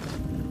thirsty.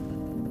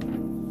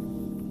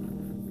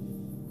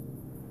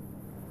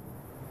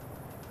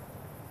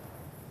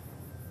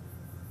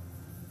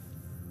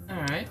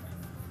 Alright.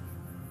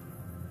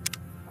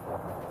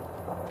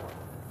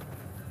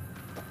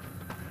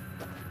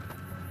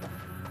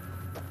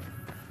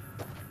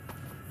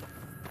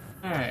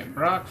 Alright,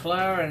 brock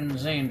flower and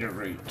xander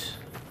root.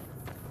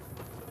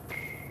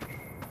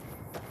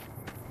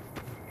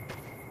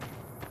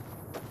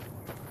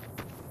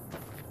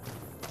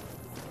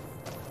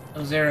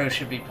 Those arrows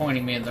should be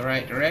pointing me in the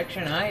right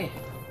direction, eh?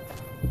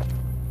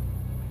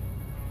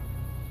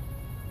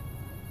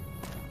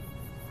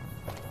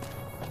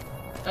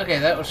 Okay,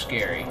 that was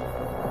scary.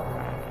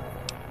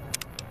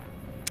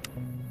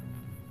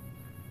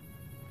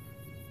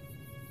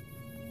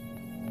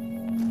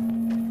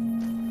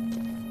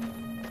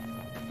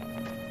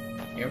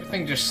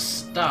 Everything just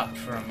stopped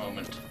for a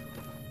moment.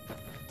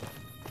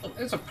 Well,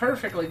 there's a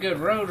perfectly good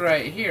road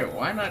right here.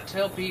 Why not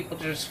tell people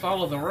to just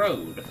follow the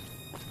road?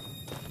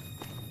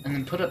 And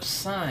then put up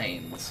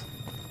signs.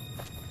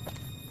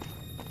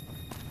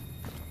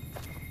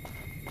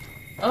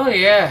 Oh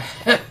yeah,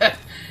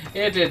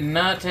 it did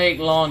not take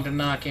long to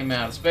knock him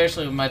out,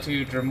 especially with my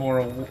two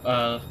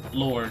Dremora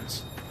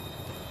lords.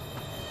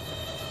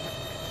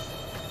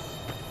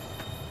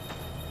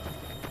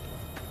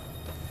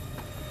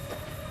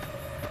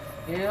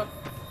 Yep.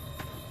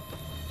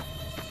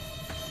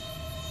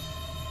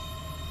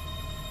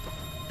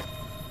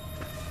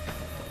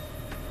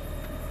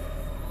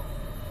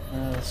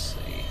 Let's see.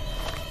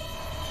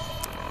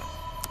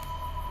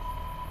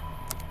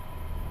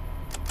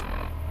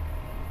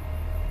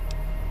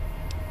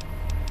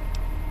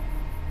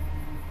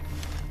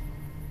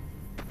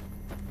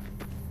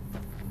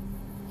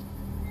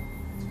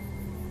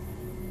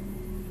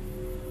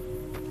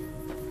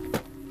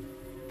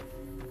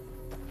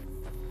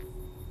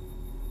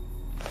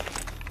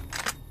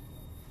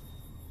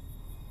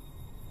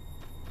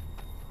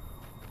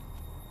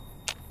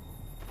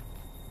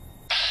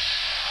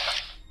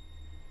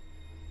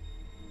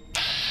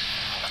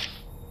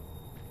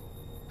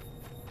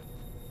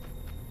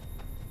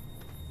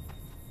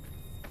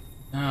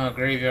 Oh,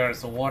 graveyard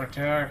is the water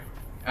tower.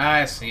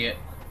 I see it.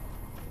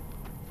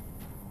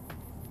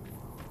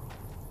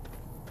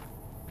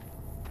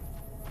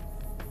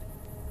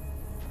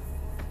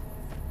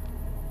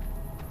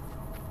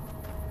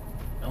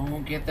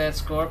 Don't get that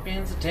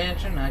scorpion's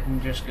attention, I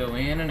can just go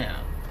in and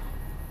out.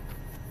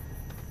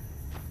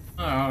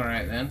 Oh,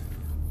 alright then.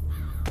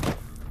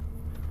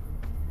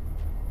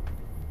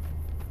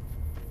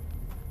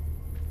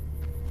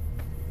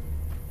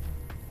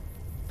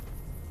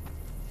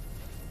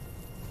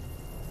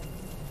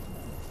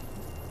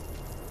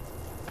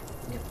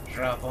 Get the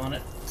drop on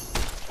it.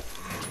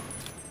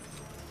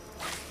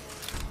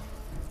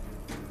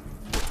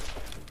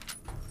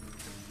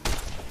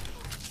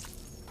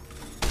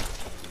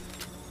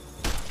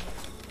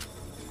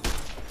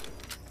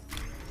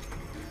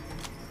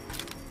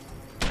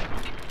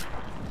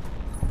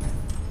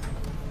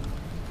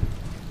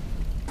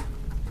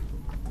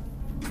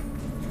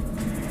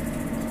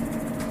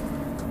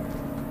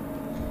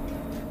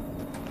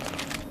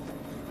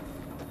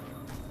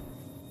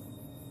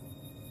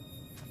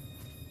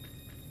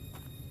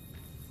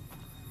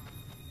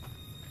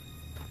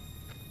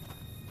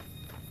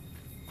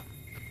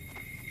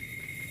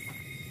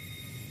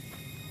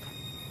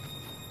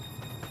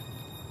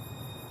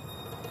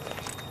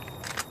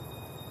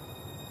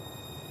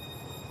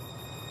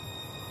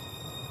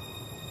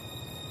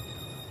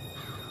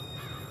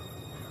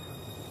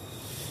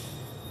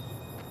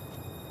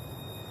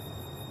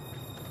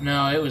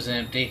 No, it was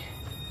empty.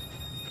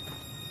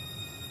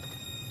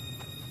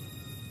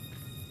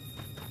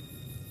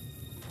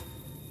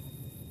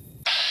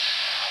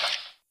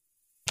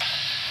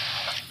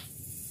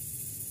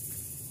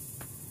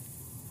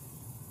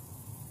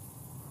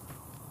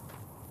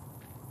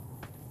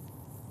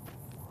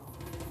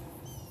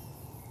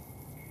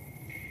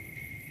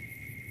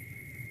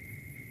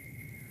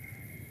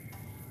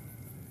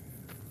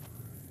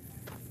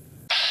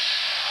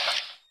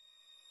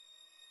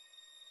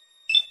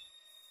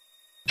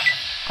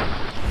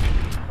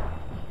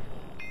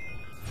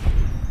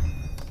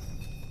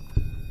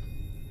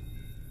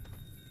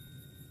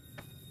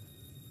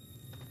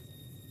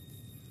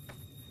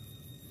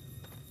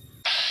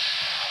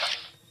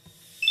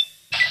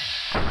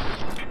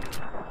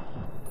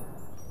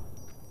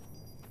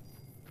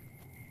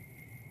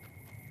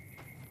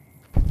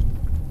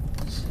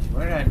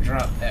 Where did I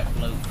drop that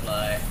float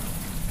fly?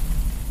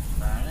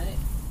 Alright.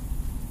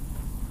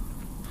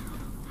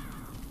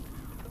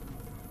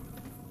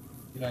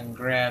 If I can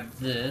grab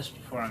this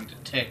before I'm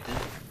detected.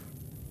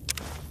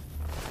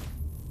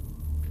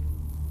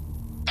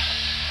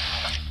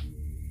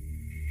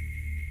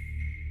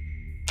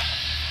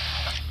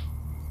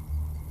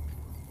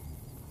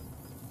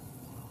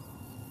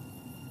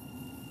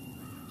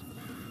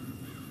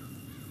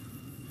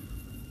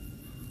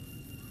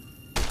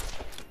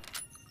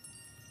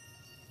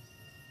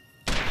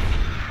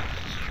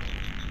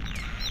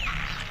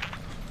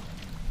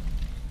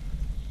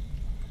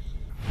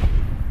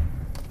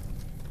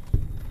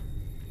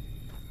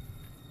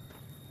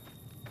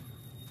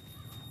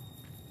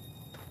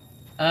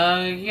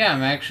 Yeah,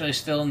 I'm actually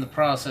still in the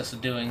process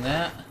of doing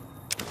that.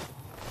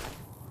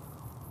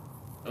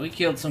 We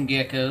killed some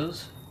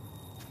geckos.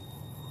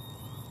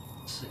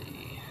 Let's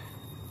see.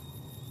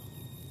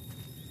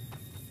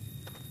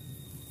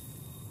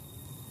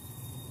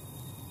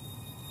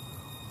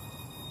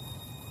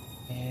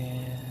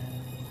 And...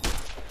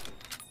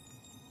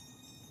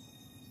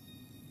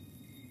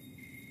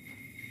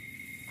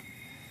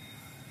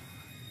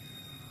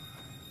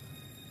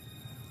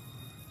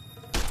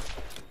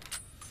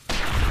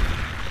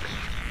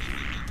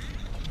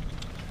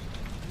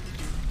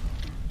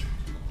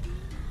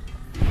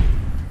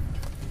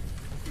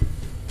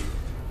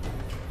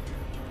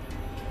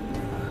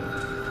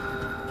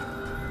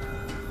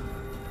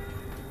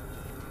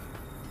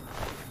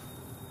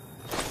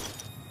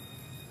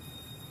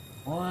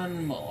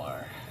 one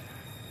more.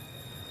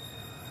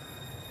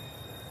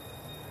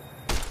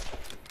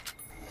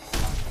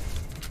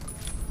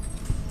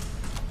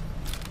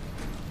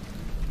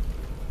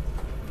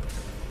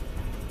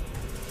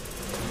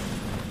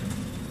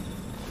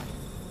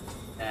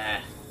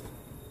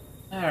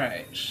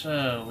 Alright,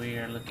 so we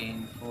are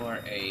looking for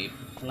a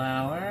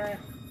flower.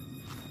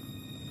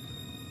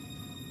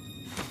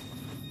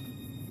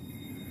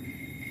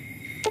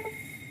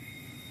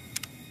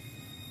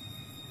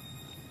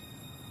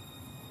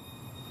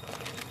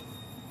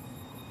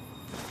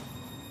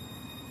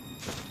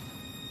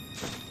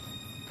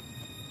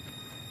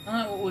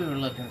 Not what we were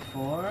looking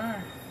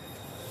for.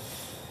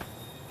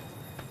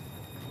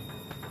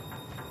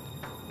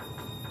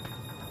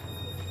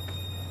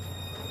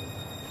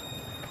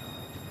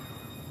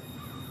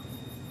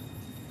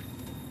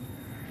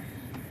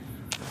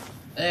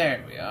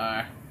 There we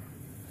are.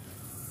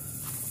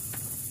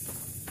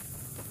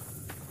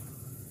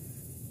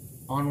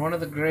 On one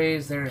of the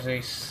graves, there's a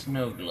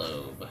snow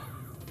globe.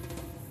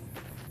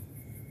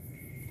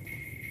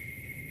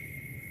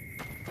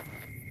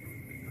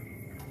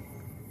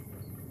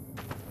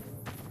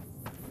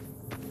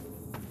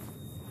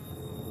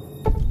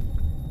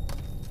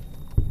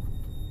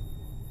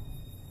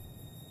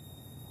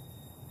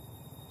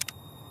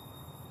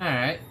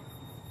 Alright.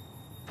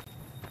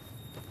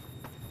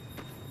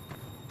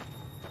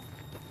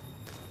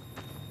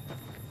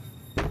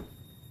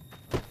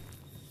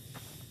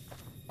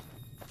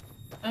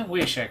 I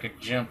wish I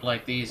could jump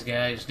like these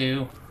guys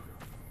do.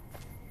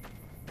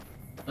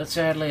 But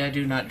sadly, I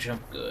do not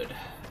jump good.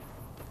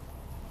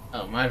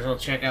 Oh, might as well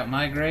check out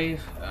my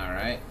grave?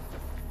 Alright.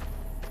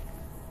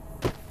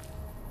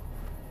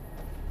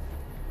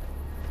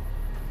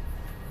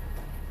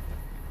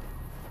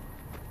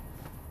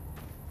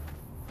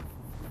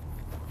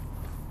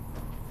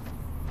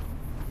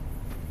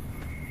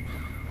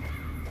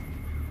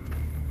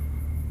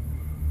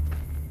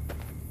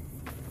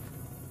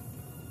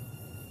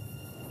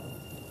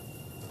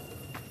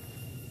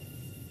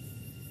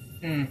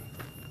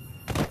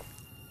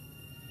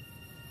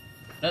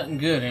 Nothing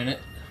good in it.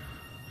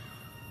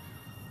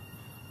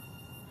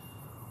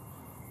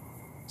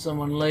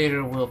 Someone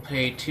later will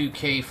pay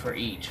 $2K for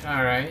each.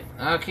 Alright,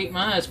 I'll keep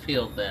my eyes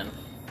peeled then.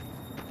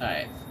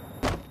 Alright.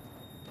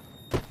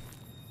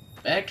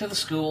 Back to the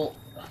school.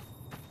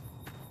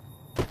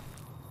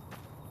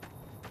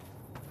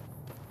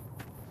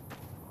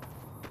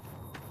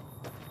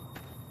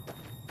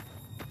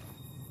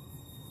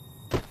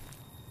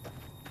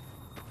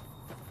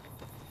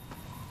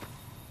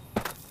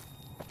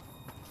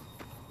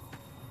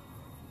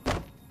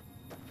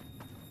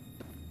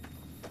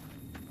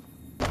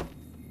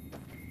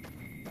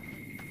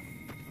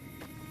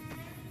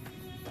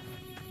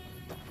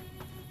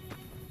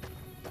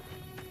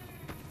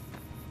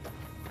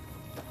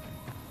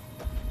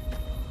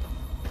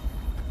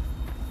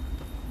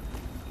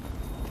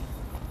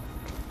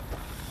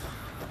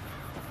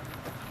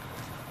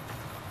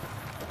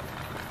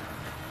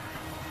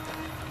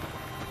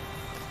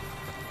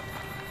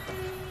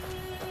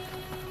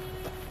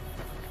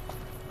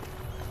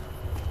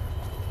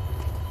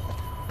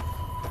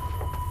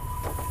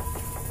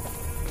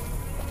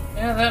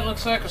 That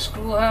looks like a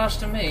schoolhouse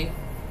to me.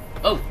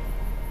 Oh!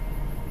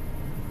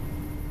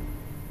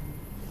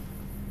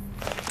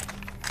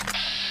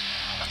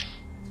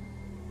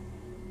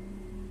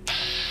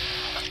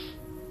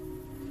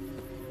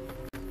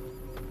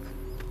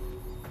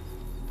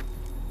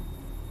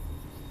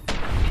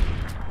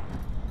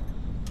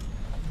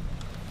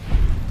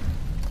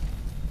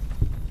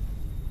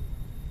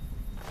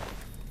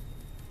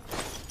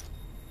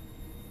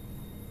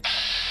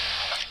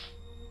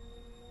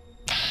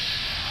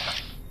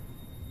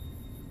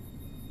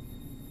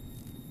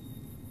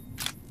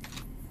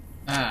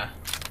 Ah.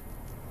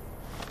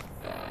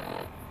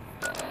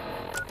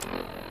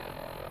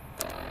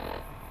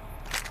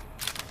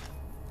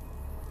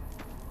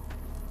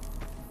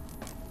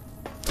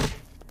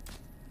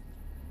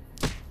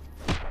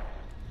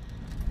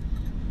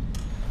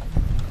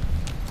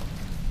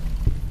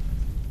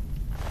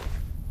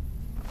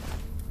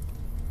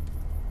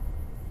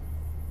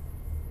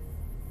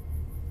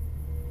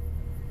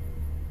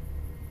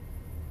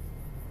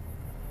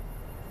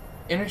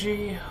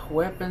 Energy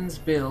weapons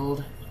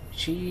build.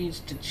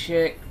 Cheese to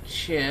check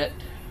Chet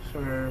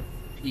for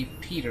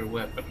repeater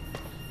weapon.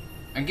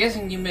 I'm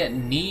guessing you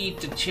meant need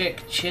to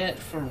check Chet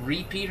for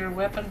repeater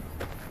weapon?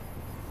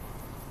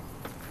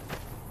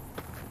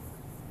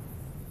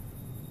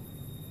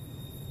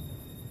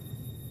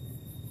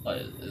 What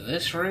is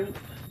this route?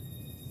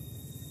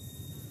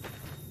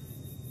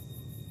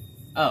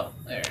 Oh,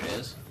 there it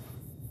is.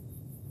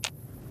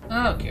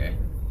 Okay.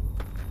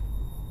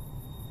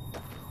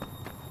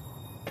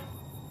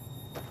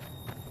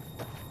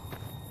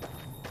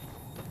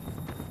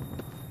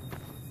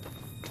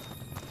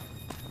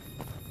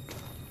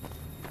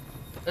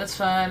 That's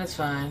fine, it's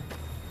fine.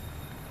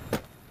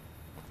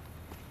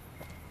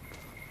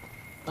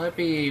 Might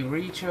be a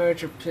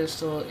recharger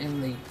pistol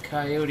in the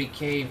coyote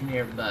cave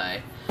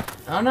nearby.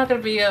 I'm not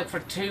gonna be up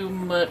for too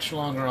much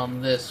longer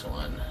on this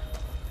one.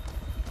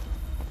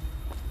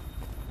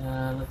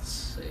 Let's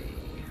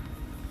see.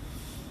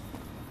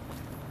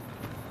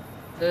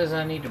 Says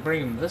I need to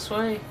bring him this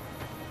way?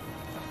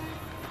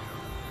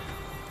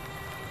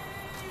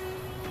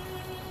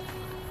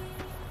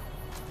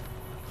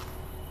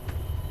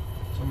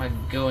 Am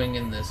I going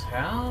in this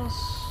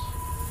house?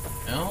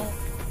 No.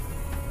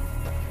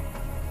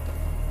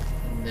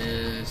 In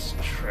this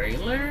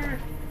trailer?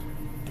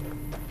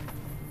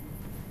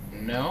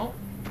 No.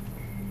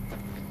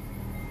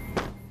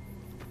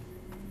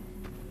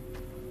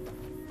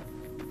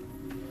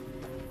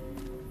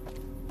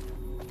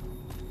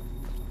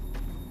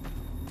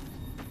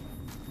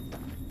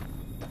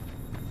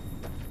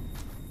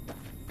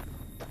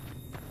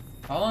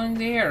 Following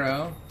the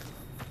arrow.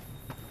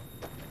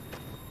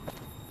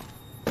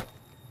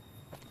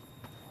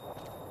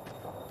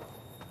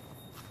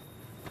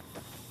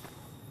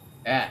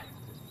 Ah.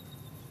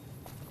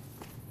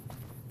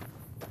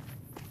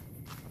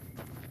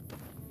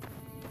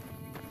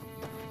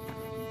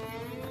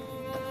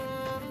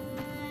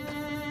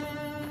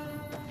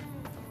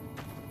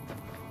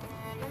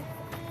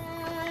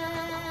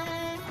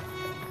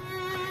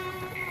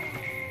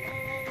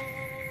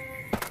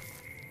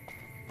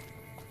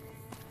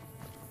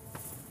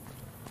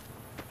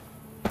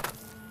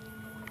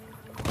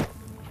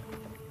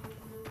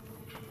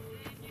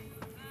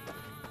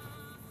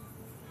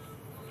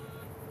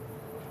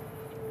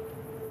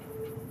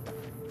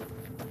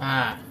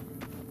 Ah.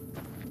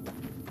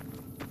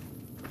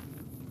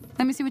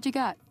 Let me see what you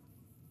got.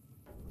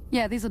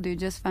 Yeah, these'll do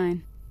just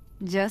fine.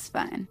 Just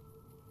fine.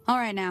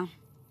 Alright now.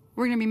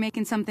 We're gonna be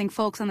making something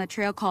folks on the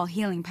trail call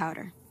healing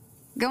powder.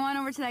 Go on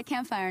over to that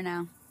campfire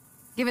now.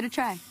 Give it a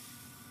try.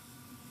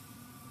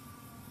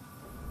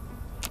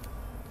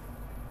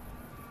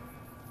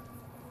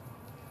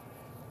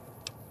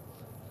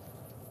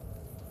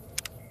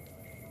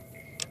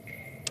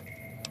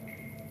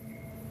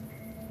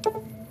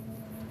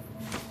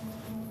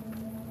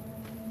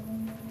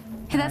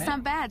 Hey, that's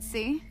not bad,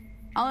 see?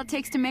 All it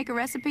takes to make a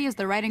recipe is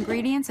the right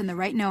ingredients and the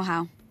right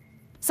know-how.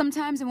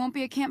 Sometimes it won't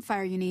be a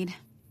campfire you need.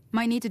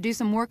 Might need to do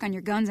some work on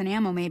your guns and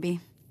ammo,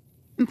 maybe.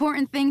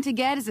 Important thing to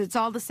get is it's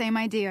all the same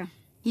idea.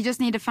 You just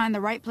need to find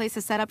the right place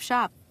to set up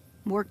shop.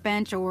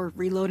 Workbench or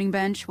reloading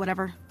bench,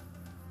 whatever.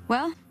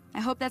 Well, I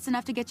hope that's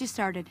enough to get you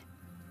started.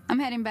 I'm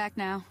heading back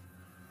now.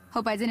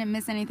 Hope I didn't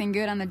miss anything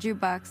good on the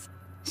jukebox.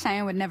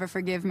 Cheyenne would never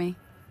forgive me.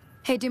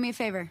 Hey, do me a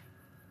favor.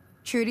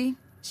 Trudy,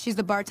 she's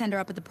the bartender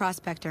up at the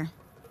Prospector.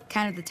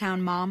 Kind of the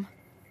town mom.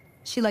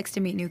 She likes to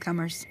meet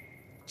newcomers.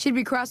 She'd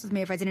be cross with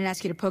me if I didn't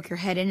ask you to poke your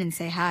head in and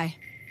say hi.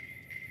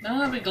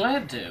 No, I'd be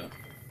glad to.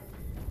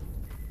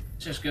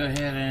 Just go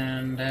ahead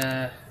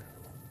and,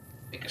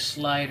 pick a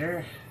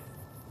slider.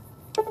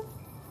 I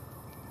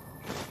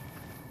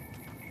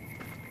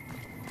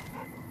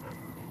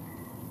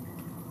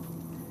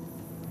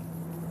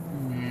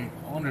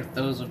wonder if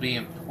those will be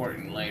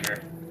important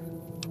later.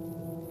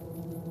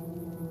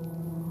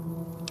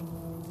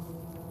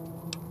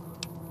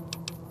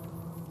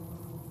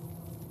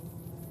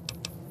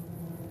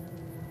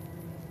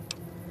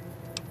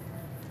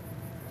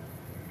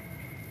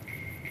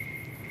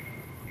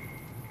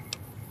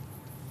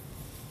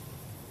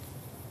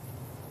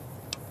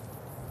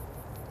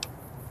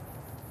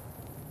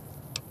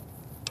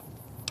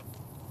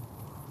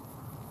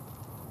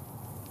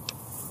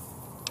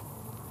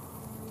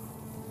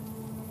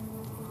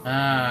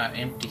 Ah,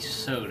 empty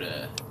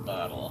soda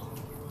bottle.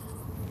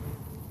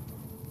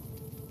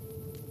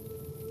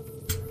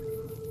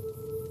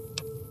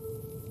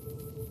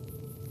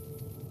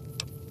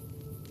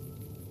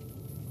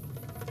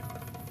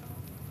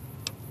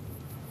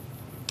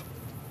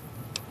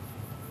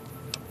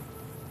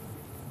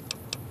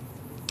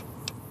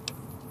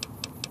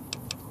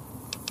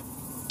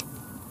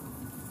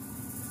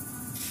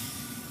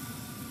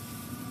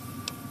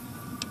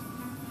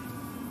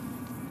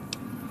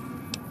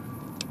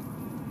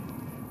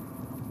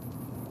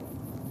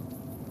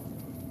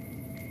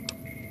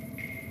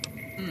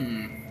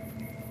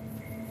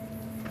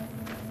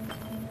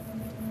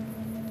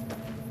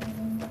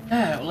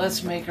 Alright, well,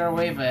 let's make our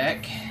way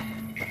back.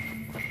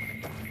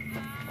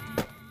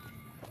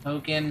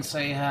 Poke in,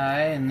 say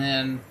hi, and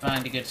then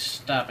find a good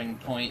stopping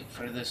point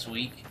for this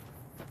week.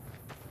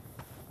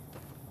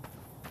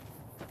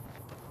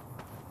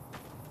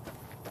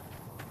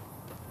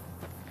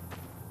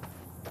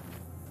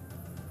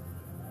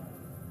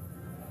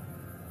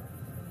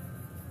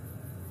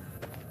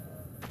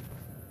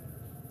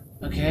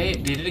 Okay,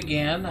 it did it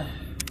again.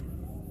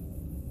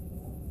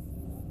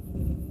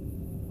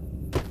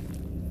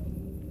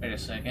 Wait a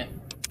second.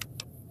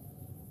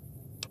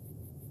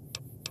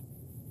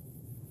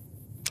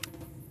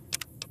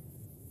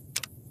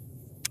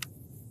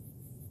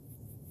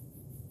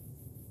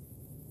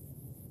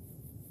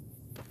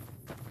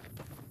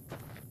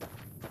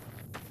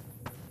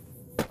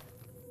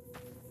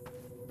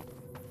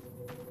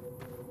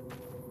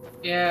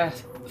 Yeah,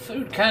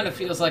 food kind of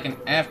feels like an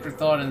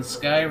afterthought in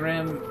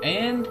Skyrim,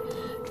 and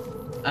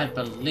I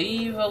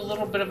believe a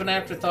little bit of an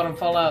afterthought in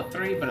Fallout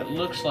 3, but it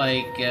looks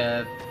like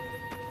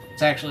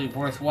it's actually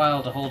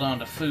worthwhile to hold on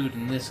to food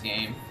in this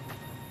game.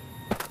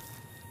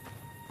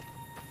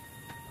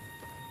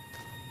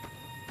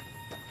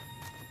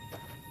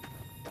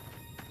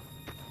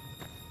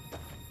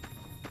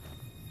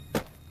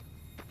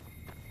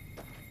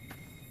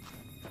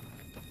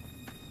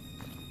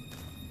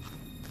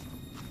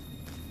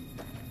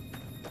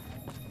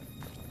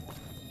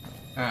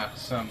 Ah,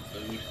 some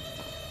food.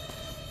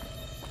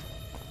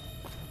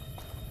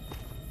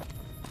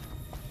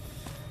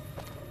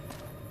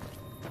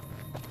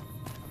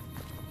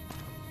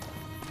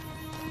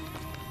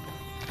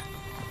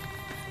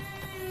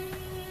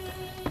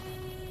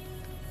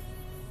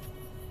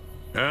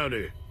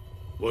 Howdy.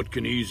 What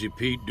can Easy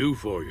Pete do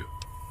for you?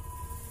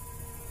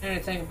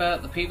 Anything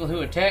about the people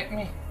who attacked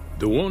me?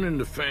 The one in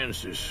the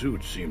fancy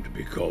suit seemed to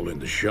be calling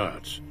the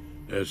shots.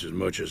 That's as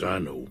much as I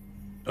know.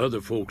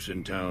 Other folks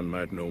in town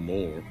might know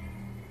more.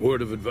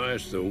 Word of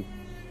advice, though.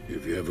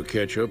 If you ever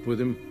catch up with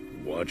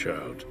him, watch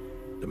out.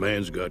 The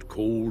man's got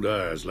cold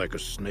eyes like a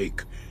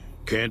snake.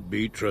 Can't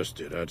be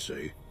trusted, I'd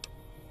say.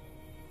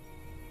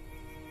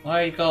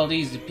 Why are you called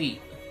Easy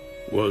Pete?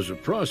 Was a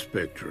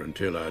prospector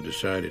until I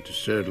decided to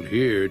settle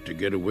here to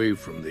get away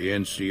from the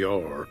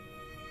NCR.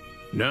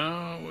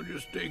 Now we'll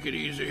just take it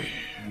easy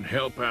and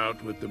help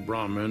out with the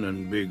Brahmin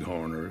and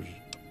Bighorners.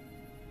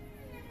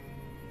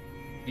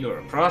 You're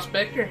a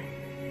prospector?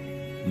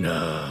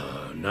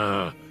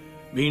 Nah.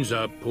 Means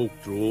I poke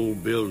through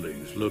old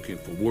buildings looking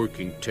for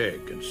working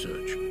tech and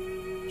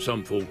such.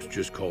 Some folks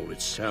just call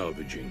it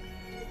salvaging,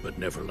 but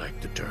never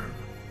liked the term.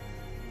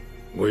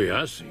 Way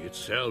I see it,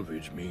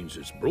 salvage means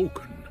it's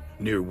broken,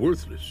 near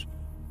worthless.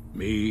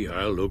 Me,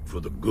 I look for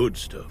the good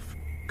stuff.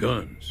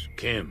 Guns,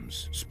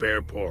 chems,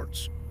 spare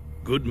parts.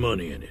 Good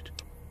money in it.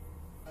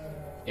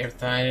 You ever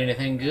find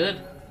anything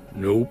good?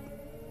 Nope.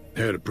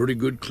 Had a pretty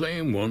good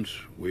claim once,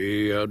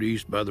 way out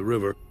east by the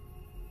river,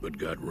 but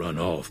got run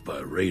off by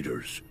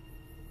raiders.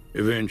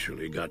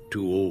 Eventually got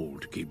too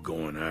old to keep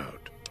going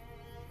out.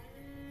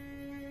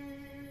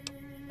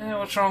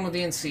 What's wrong with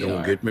the NCR?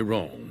 Don't get me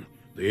wrong.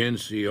 The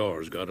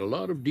NCR's got a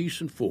lot of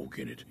decent folk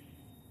in it.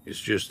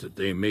 It's just that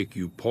they make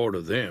you part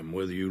of them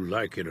whether you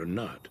like it or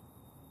not.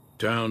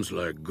 Towns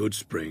like Good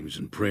Springs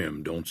and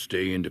Prim don't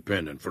stay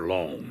independent for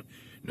long.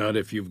 Not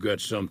if you've got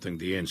something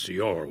the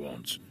NCR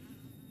wants.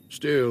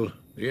 Still,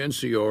 the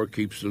NCR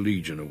keeps the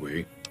Legion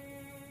away.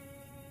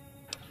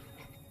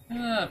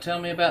 Tell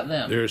me about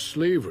them. They're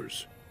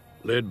slavers,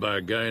 led by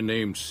a guy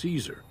named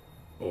Caesar,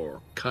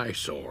 or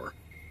Caesar.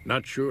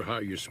 Not sure how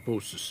you're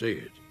supposed to say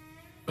it.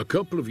 A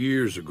couple of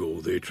years ago,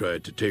 they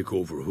tried to take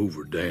over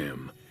Hoover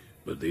Dam,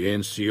 but the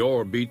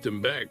NCR beat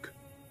them back.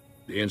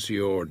 The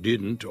NCR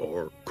didn't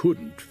or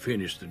couldn't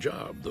finish the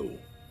job, though.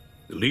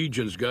 The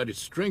Legion's got its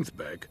strength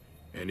back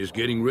and is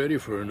getting ready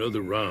for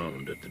another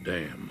round at the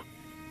dam.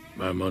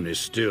 My money's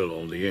still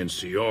on the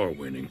NCR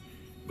winning,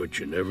 but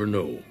you never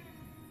know.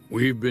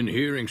 We've been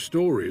hearing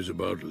stories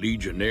about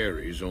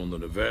legionaries on the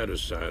Nevada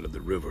side of the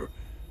river,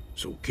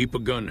 so keep a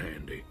gun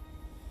handy.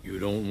 You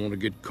don't want to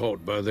get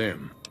caught by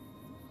them.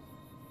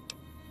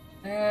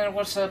 And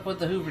what's up with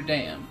the Hoover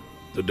Dam?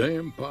 The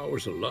dam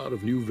powers a lot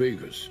of New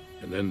Vegas,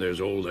 and then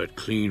there's all that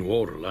clean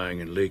water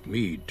lying in Lake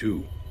Mead,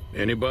 too.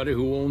 Anybody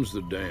who owns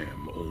the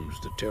dam owns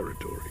the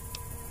territory.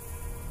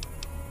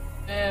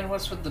 And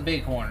what's with the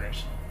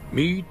Bighorners?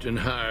 Meat and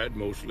hide,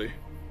 mostly.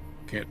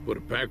 Can't put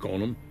a pack on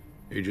them.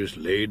 They just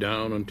lay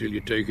down until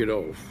you take it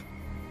off.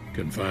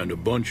 Can find a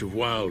bunch of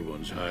wild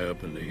ones high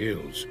up in the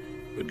hills,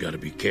 but gotta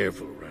be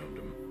careful around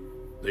them.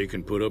 They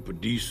can put up a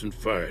decent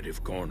fight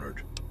if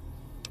cornered.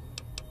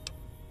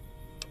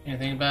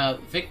 Anything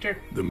about Victor?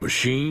 The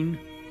machine?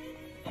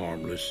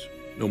 Harmless,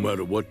 no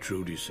matter what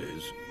Trudy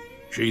says.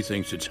 She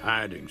thinks it's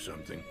hiding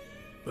something,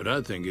 but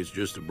I think it's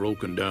just a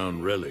broken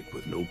down relic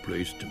with no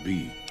place to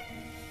be.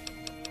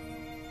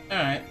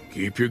 Alright.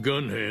 Keep your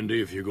gun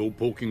handy if you go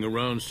poking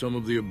around some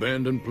of the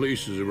abandoned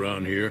places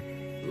around here,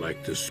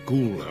 like the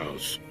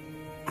schoolhouse.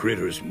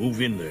 Critters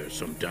move in there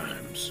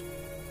sometimes.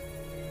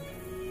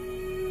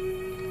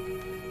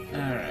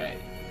 Alright.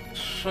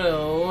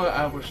 So,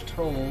 I was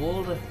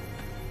told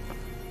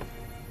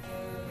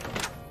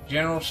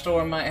general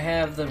store might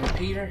have the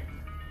repeater.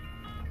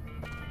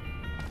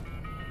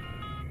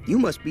 You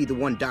must be the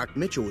one Doc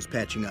Mitchell was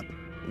patching up.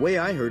 The way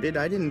I heard it,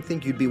 I didn't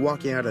think you'd be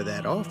walking out of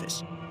that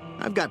office.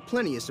 I've got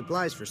plenty of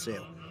supplies for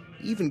sale.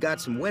 Even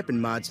got some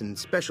weapon mods and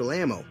special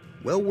ammo.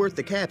 Well worth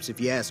the caps if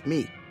you ask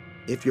me.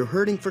 If you're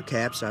hurting for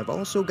caps, I've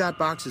also got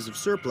boxes of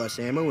surplus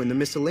ammo in the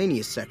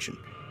miscellaneous section.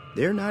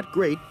 They're not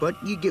great, but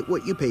you get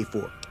what you pay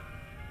for.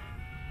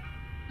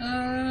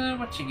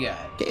 What you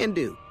got? Can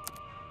do.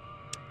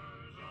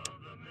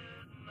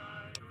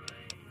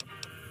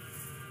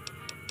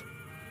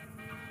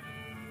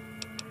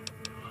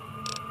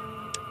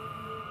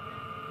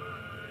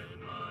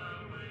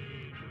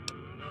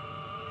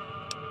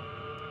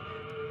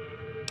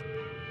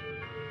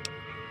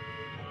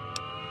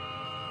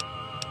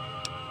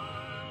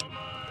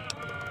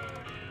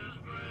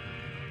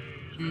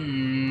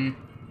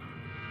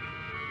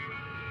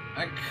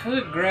 I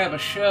could grab a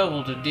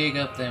shovel to dig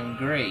up them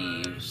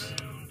graves.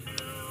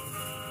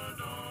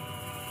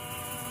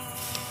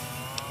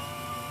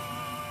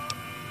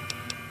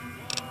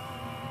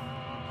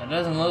 It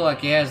doesn't look like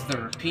he has the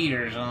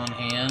repeaters on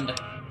hand.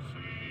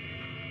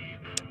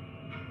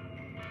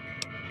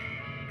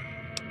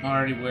 I'm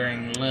already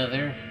wearing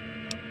leather.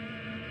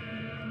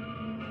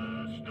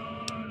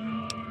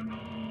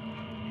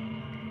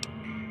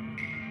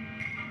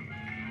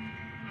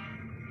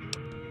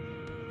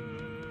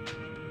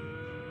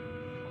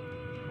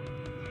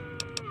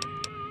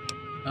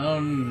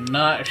 I'm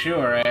not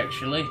sure,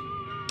 actually.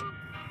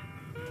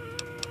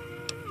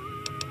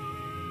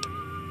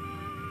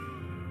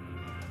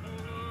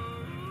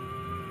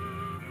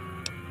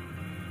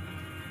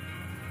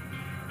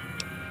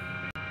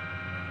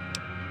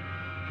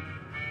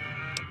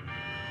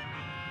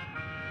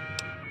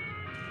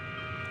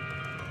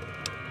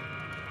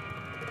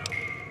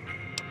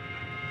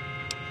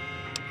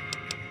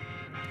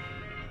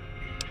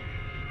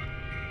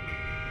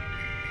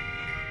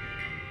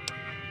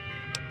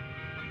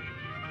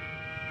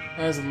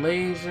 Has a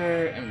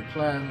laser and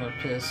plasma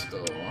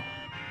pistol.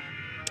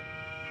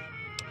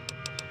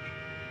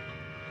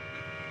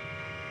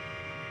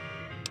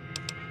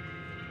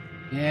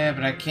 Yeah,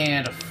 but I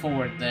can't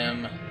afford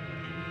them.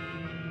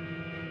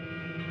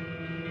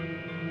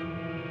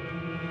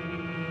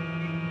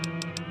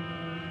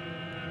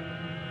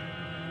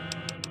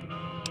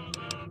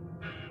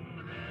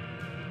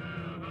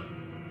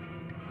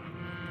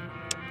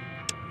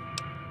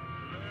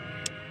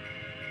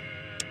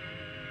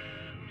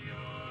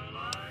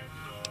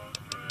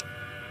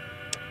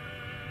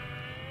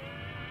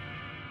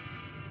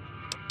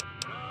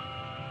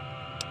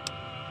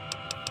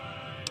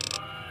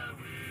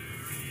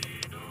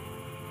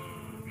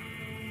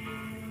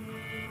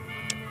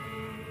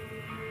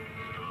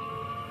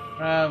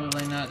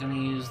 Probably not going to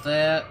use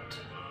that,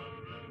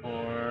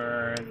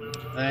 or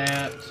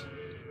that.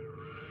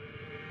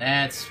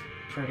 That's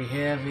pretty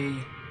heavy.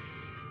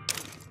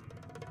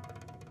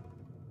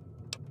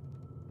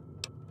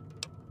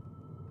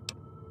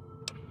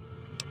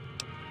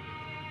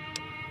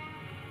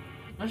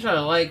 Much I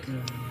like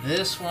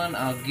this one,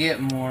 I'll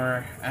get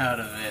more out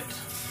of it.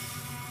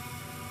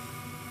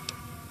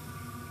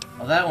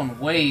 Well, that one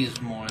weighs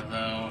more,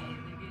 though.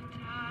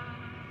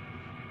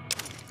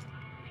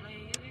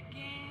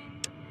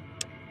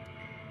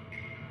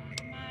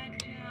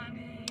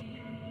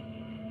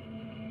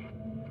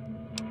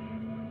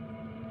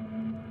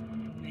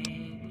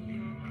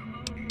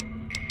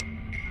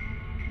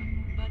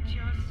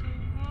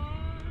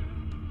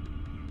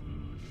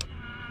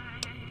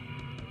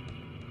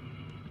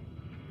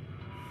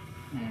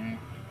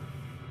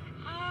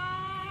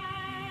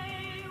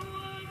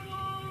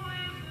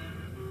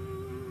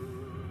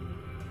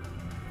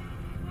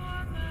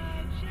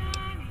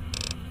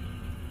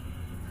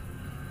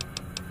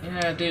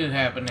 Yeah, I do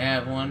happen to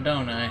have one,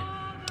 don't I?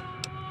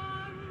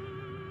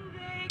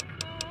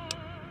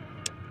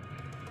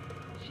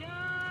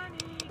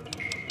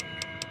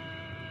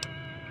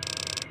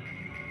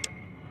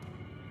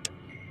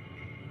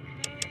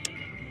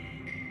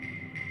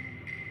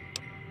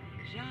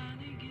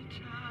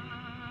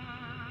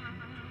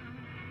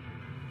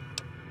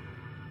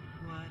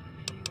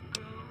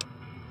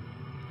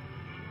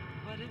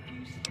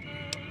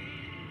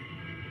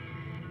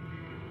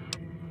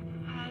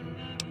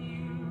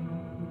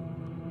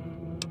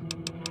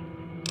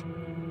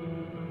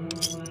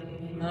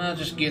 I'll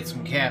just get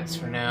some cats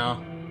for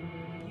now.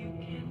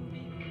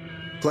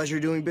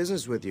 Pleasure doing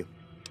business with you.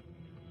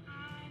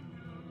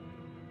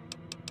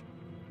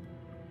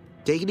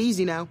 Take it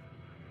easy now.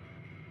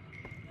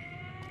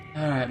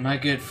 Alright, my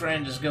good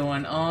friend is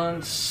going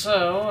on,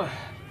 so...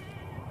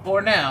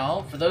 For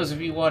now, for those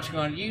of you watching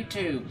on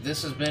YouTube,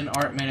 this has been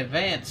Artman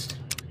Advanced.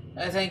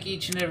 I thank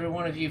each and every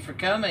one of you for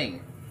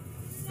coming.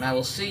 And I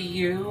will see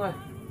you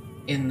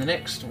in the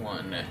next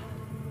one.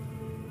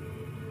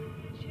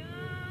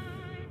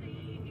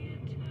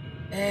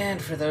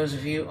 And for those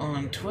of you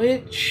on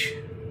Twitch,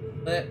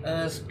 let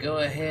us go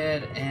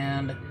ahead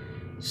and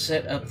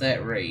set up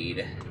that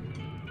raid.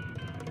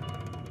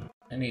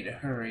 I need to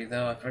hurry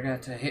though, I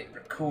forgot to hit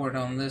record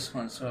on this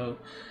one, so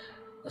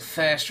the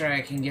faster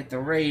I can get the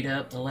raid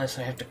up, the less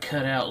I have to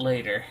cut out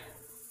later.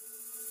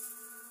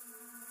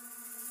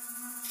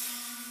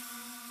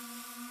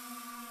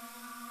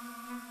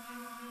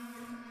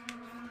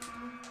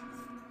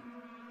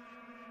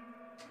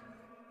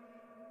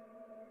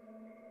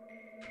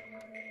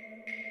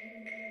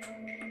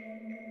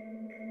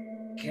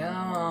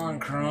 Come on,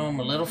 Chrome,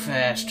 a little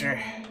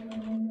faster.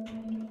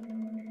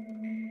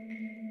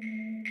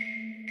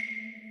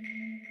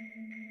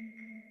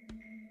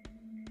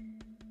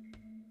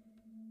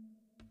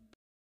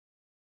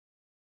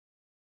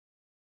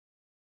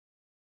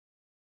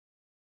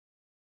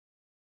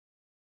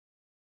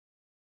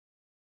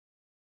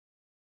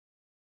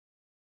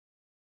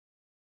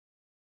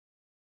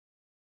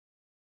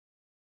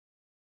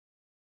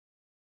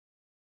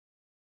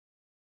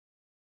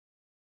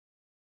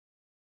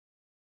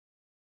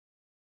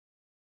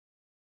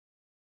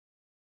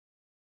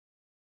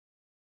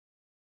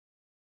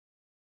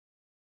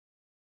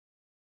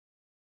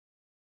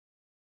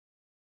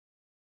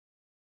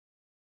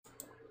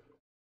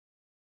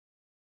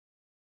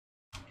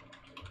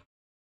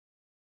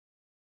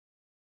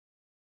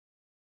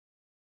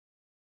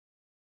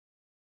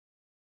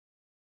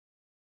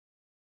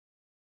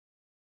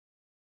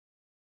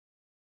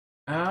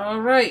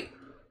 Alright,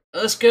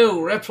 let's go,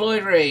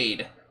 Reploid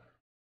Raid.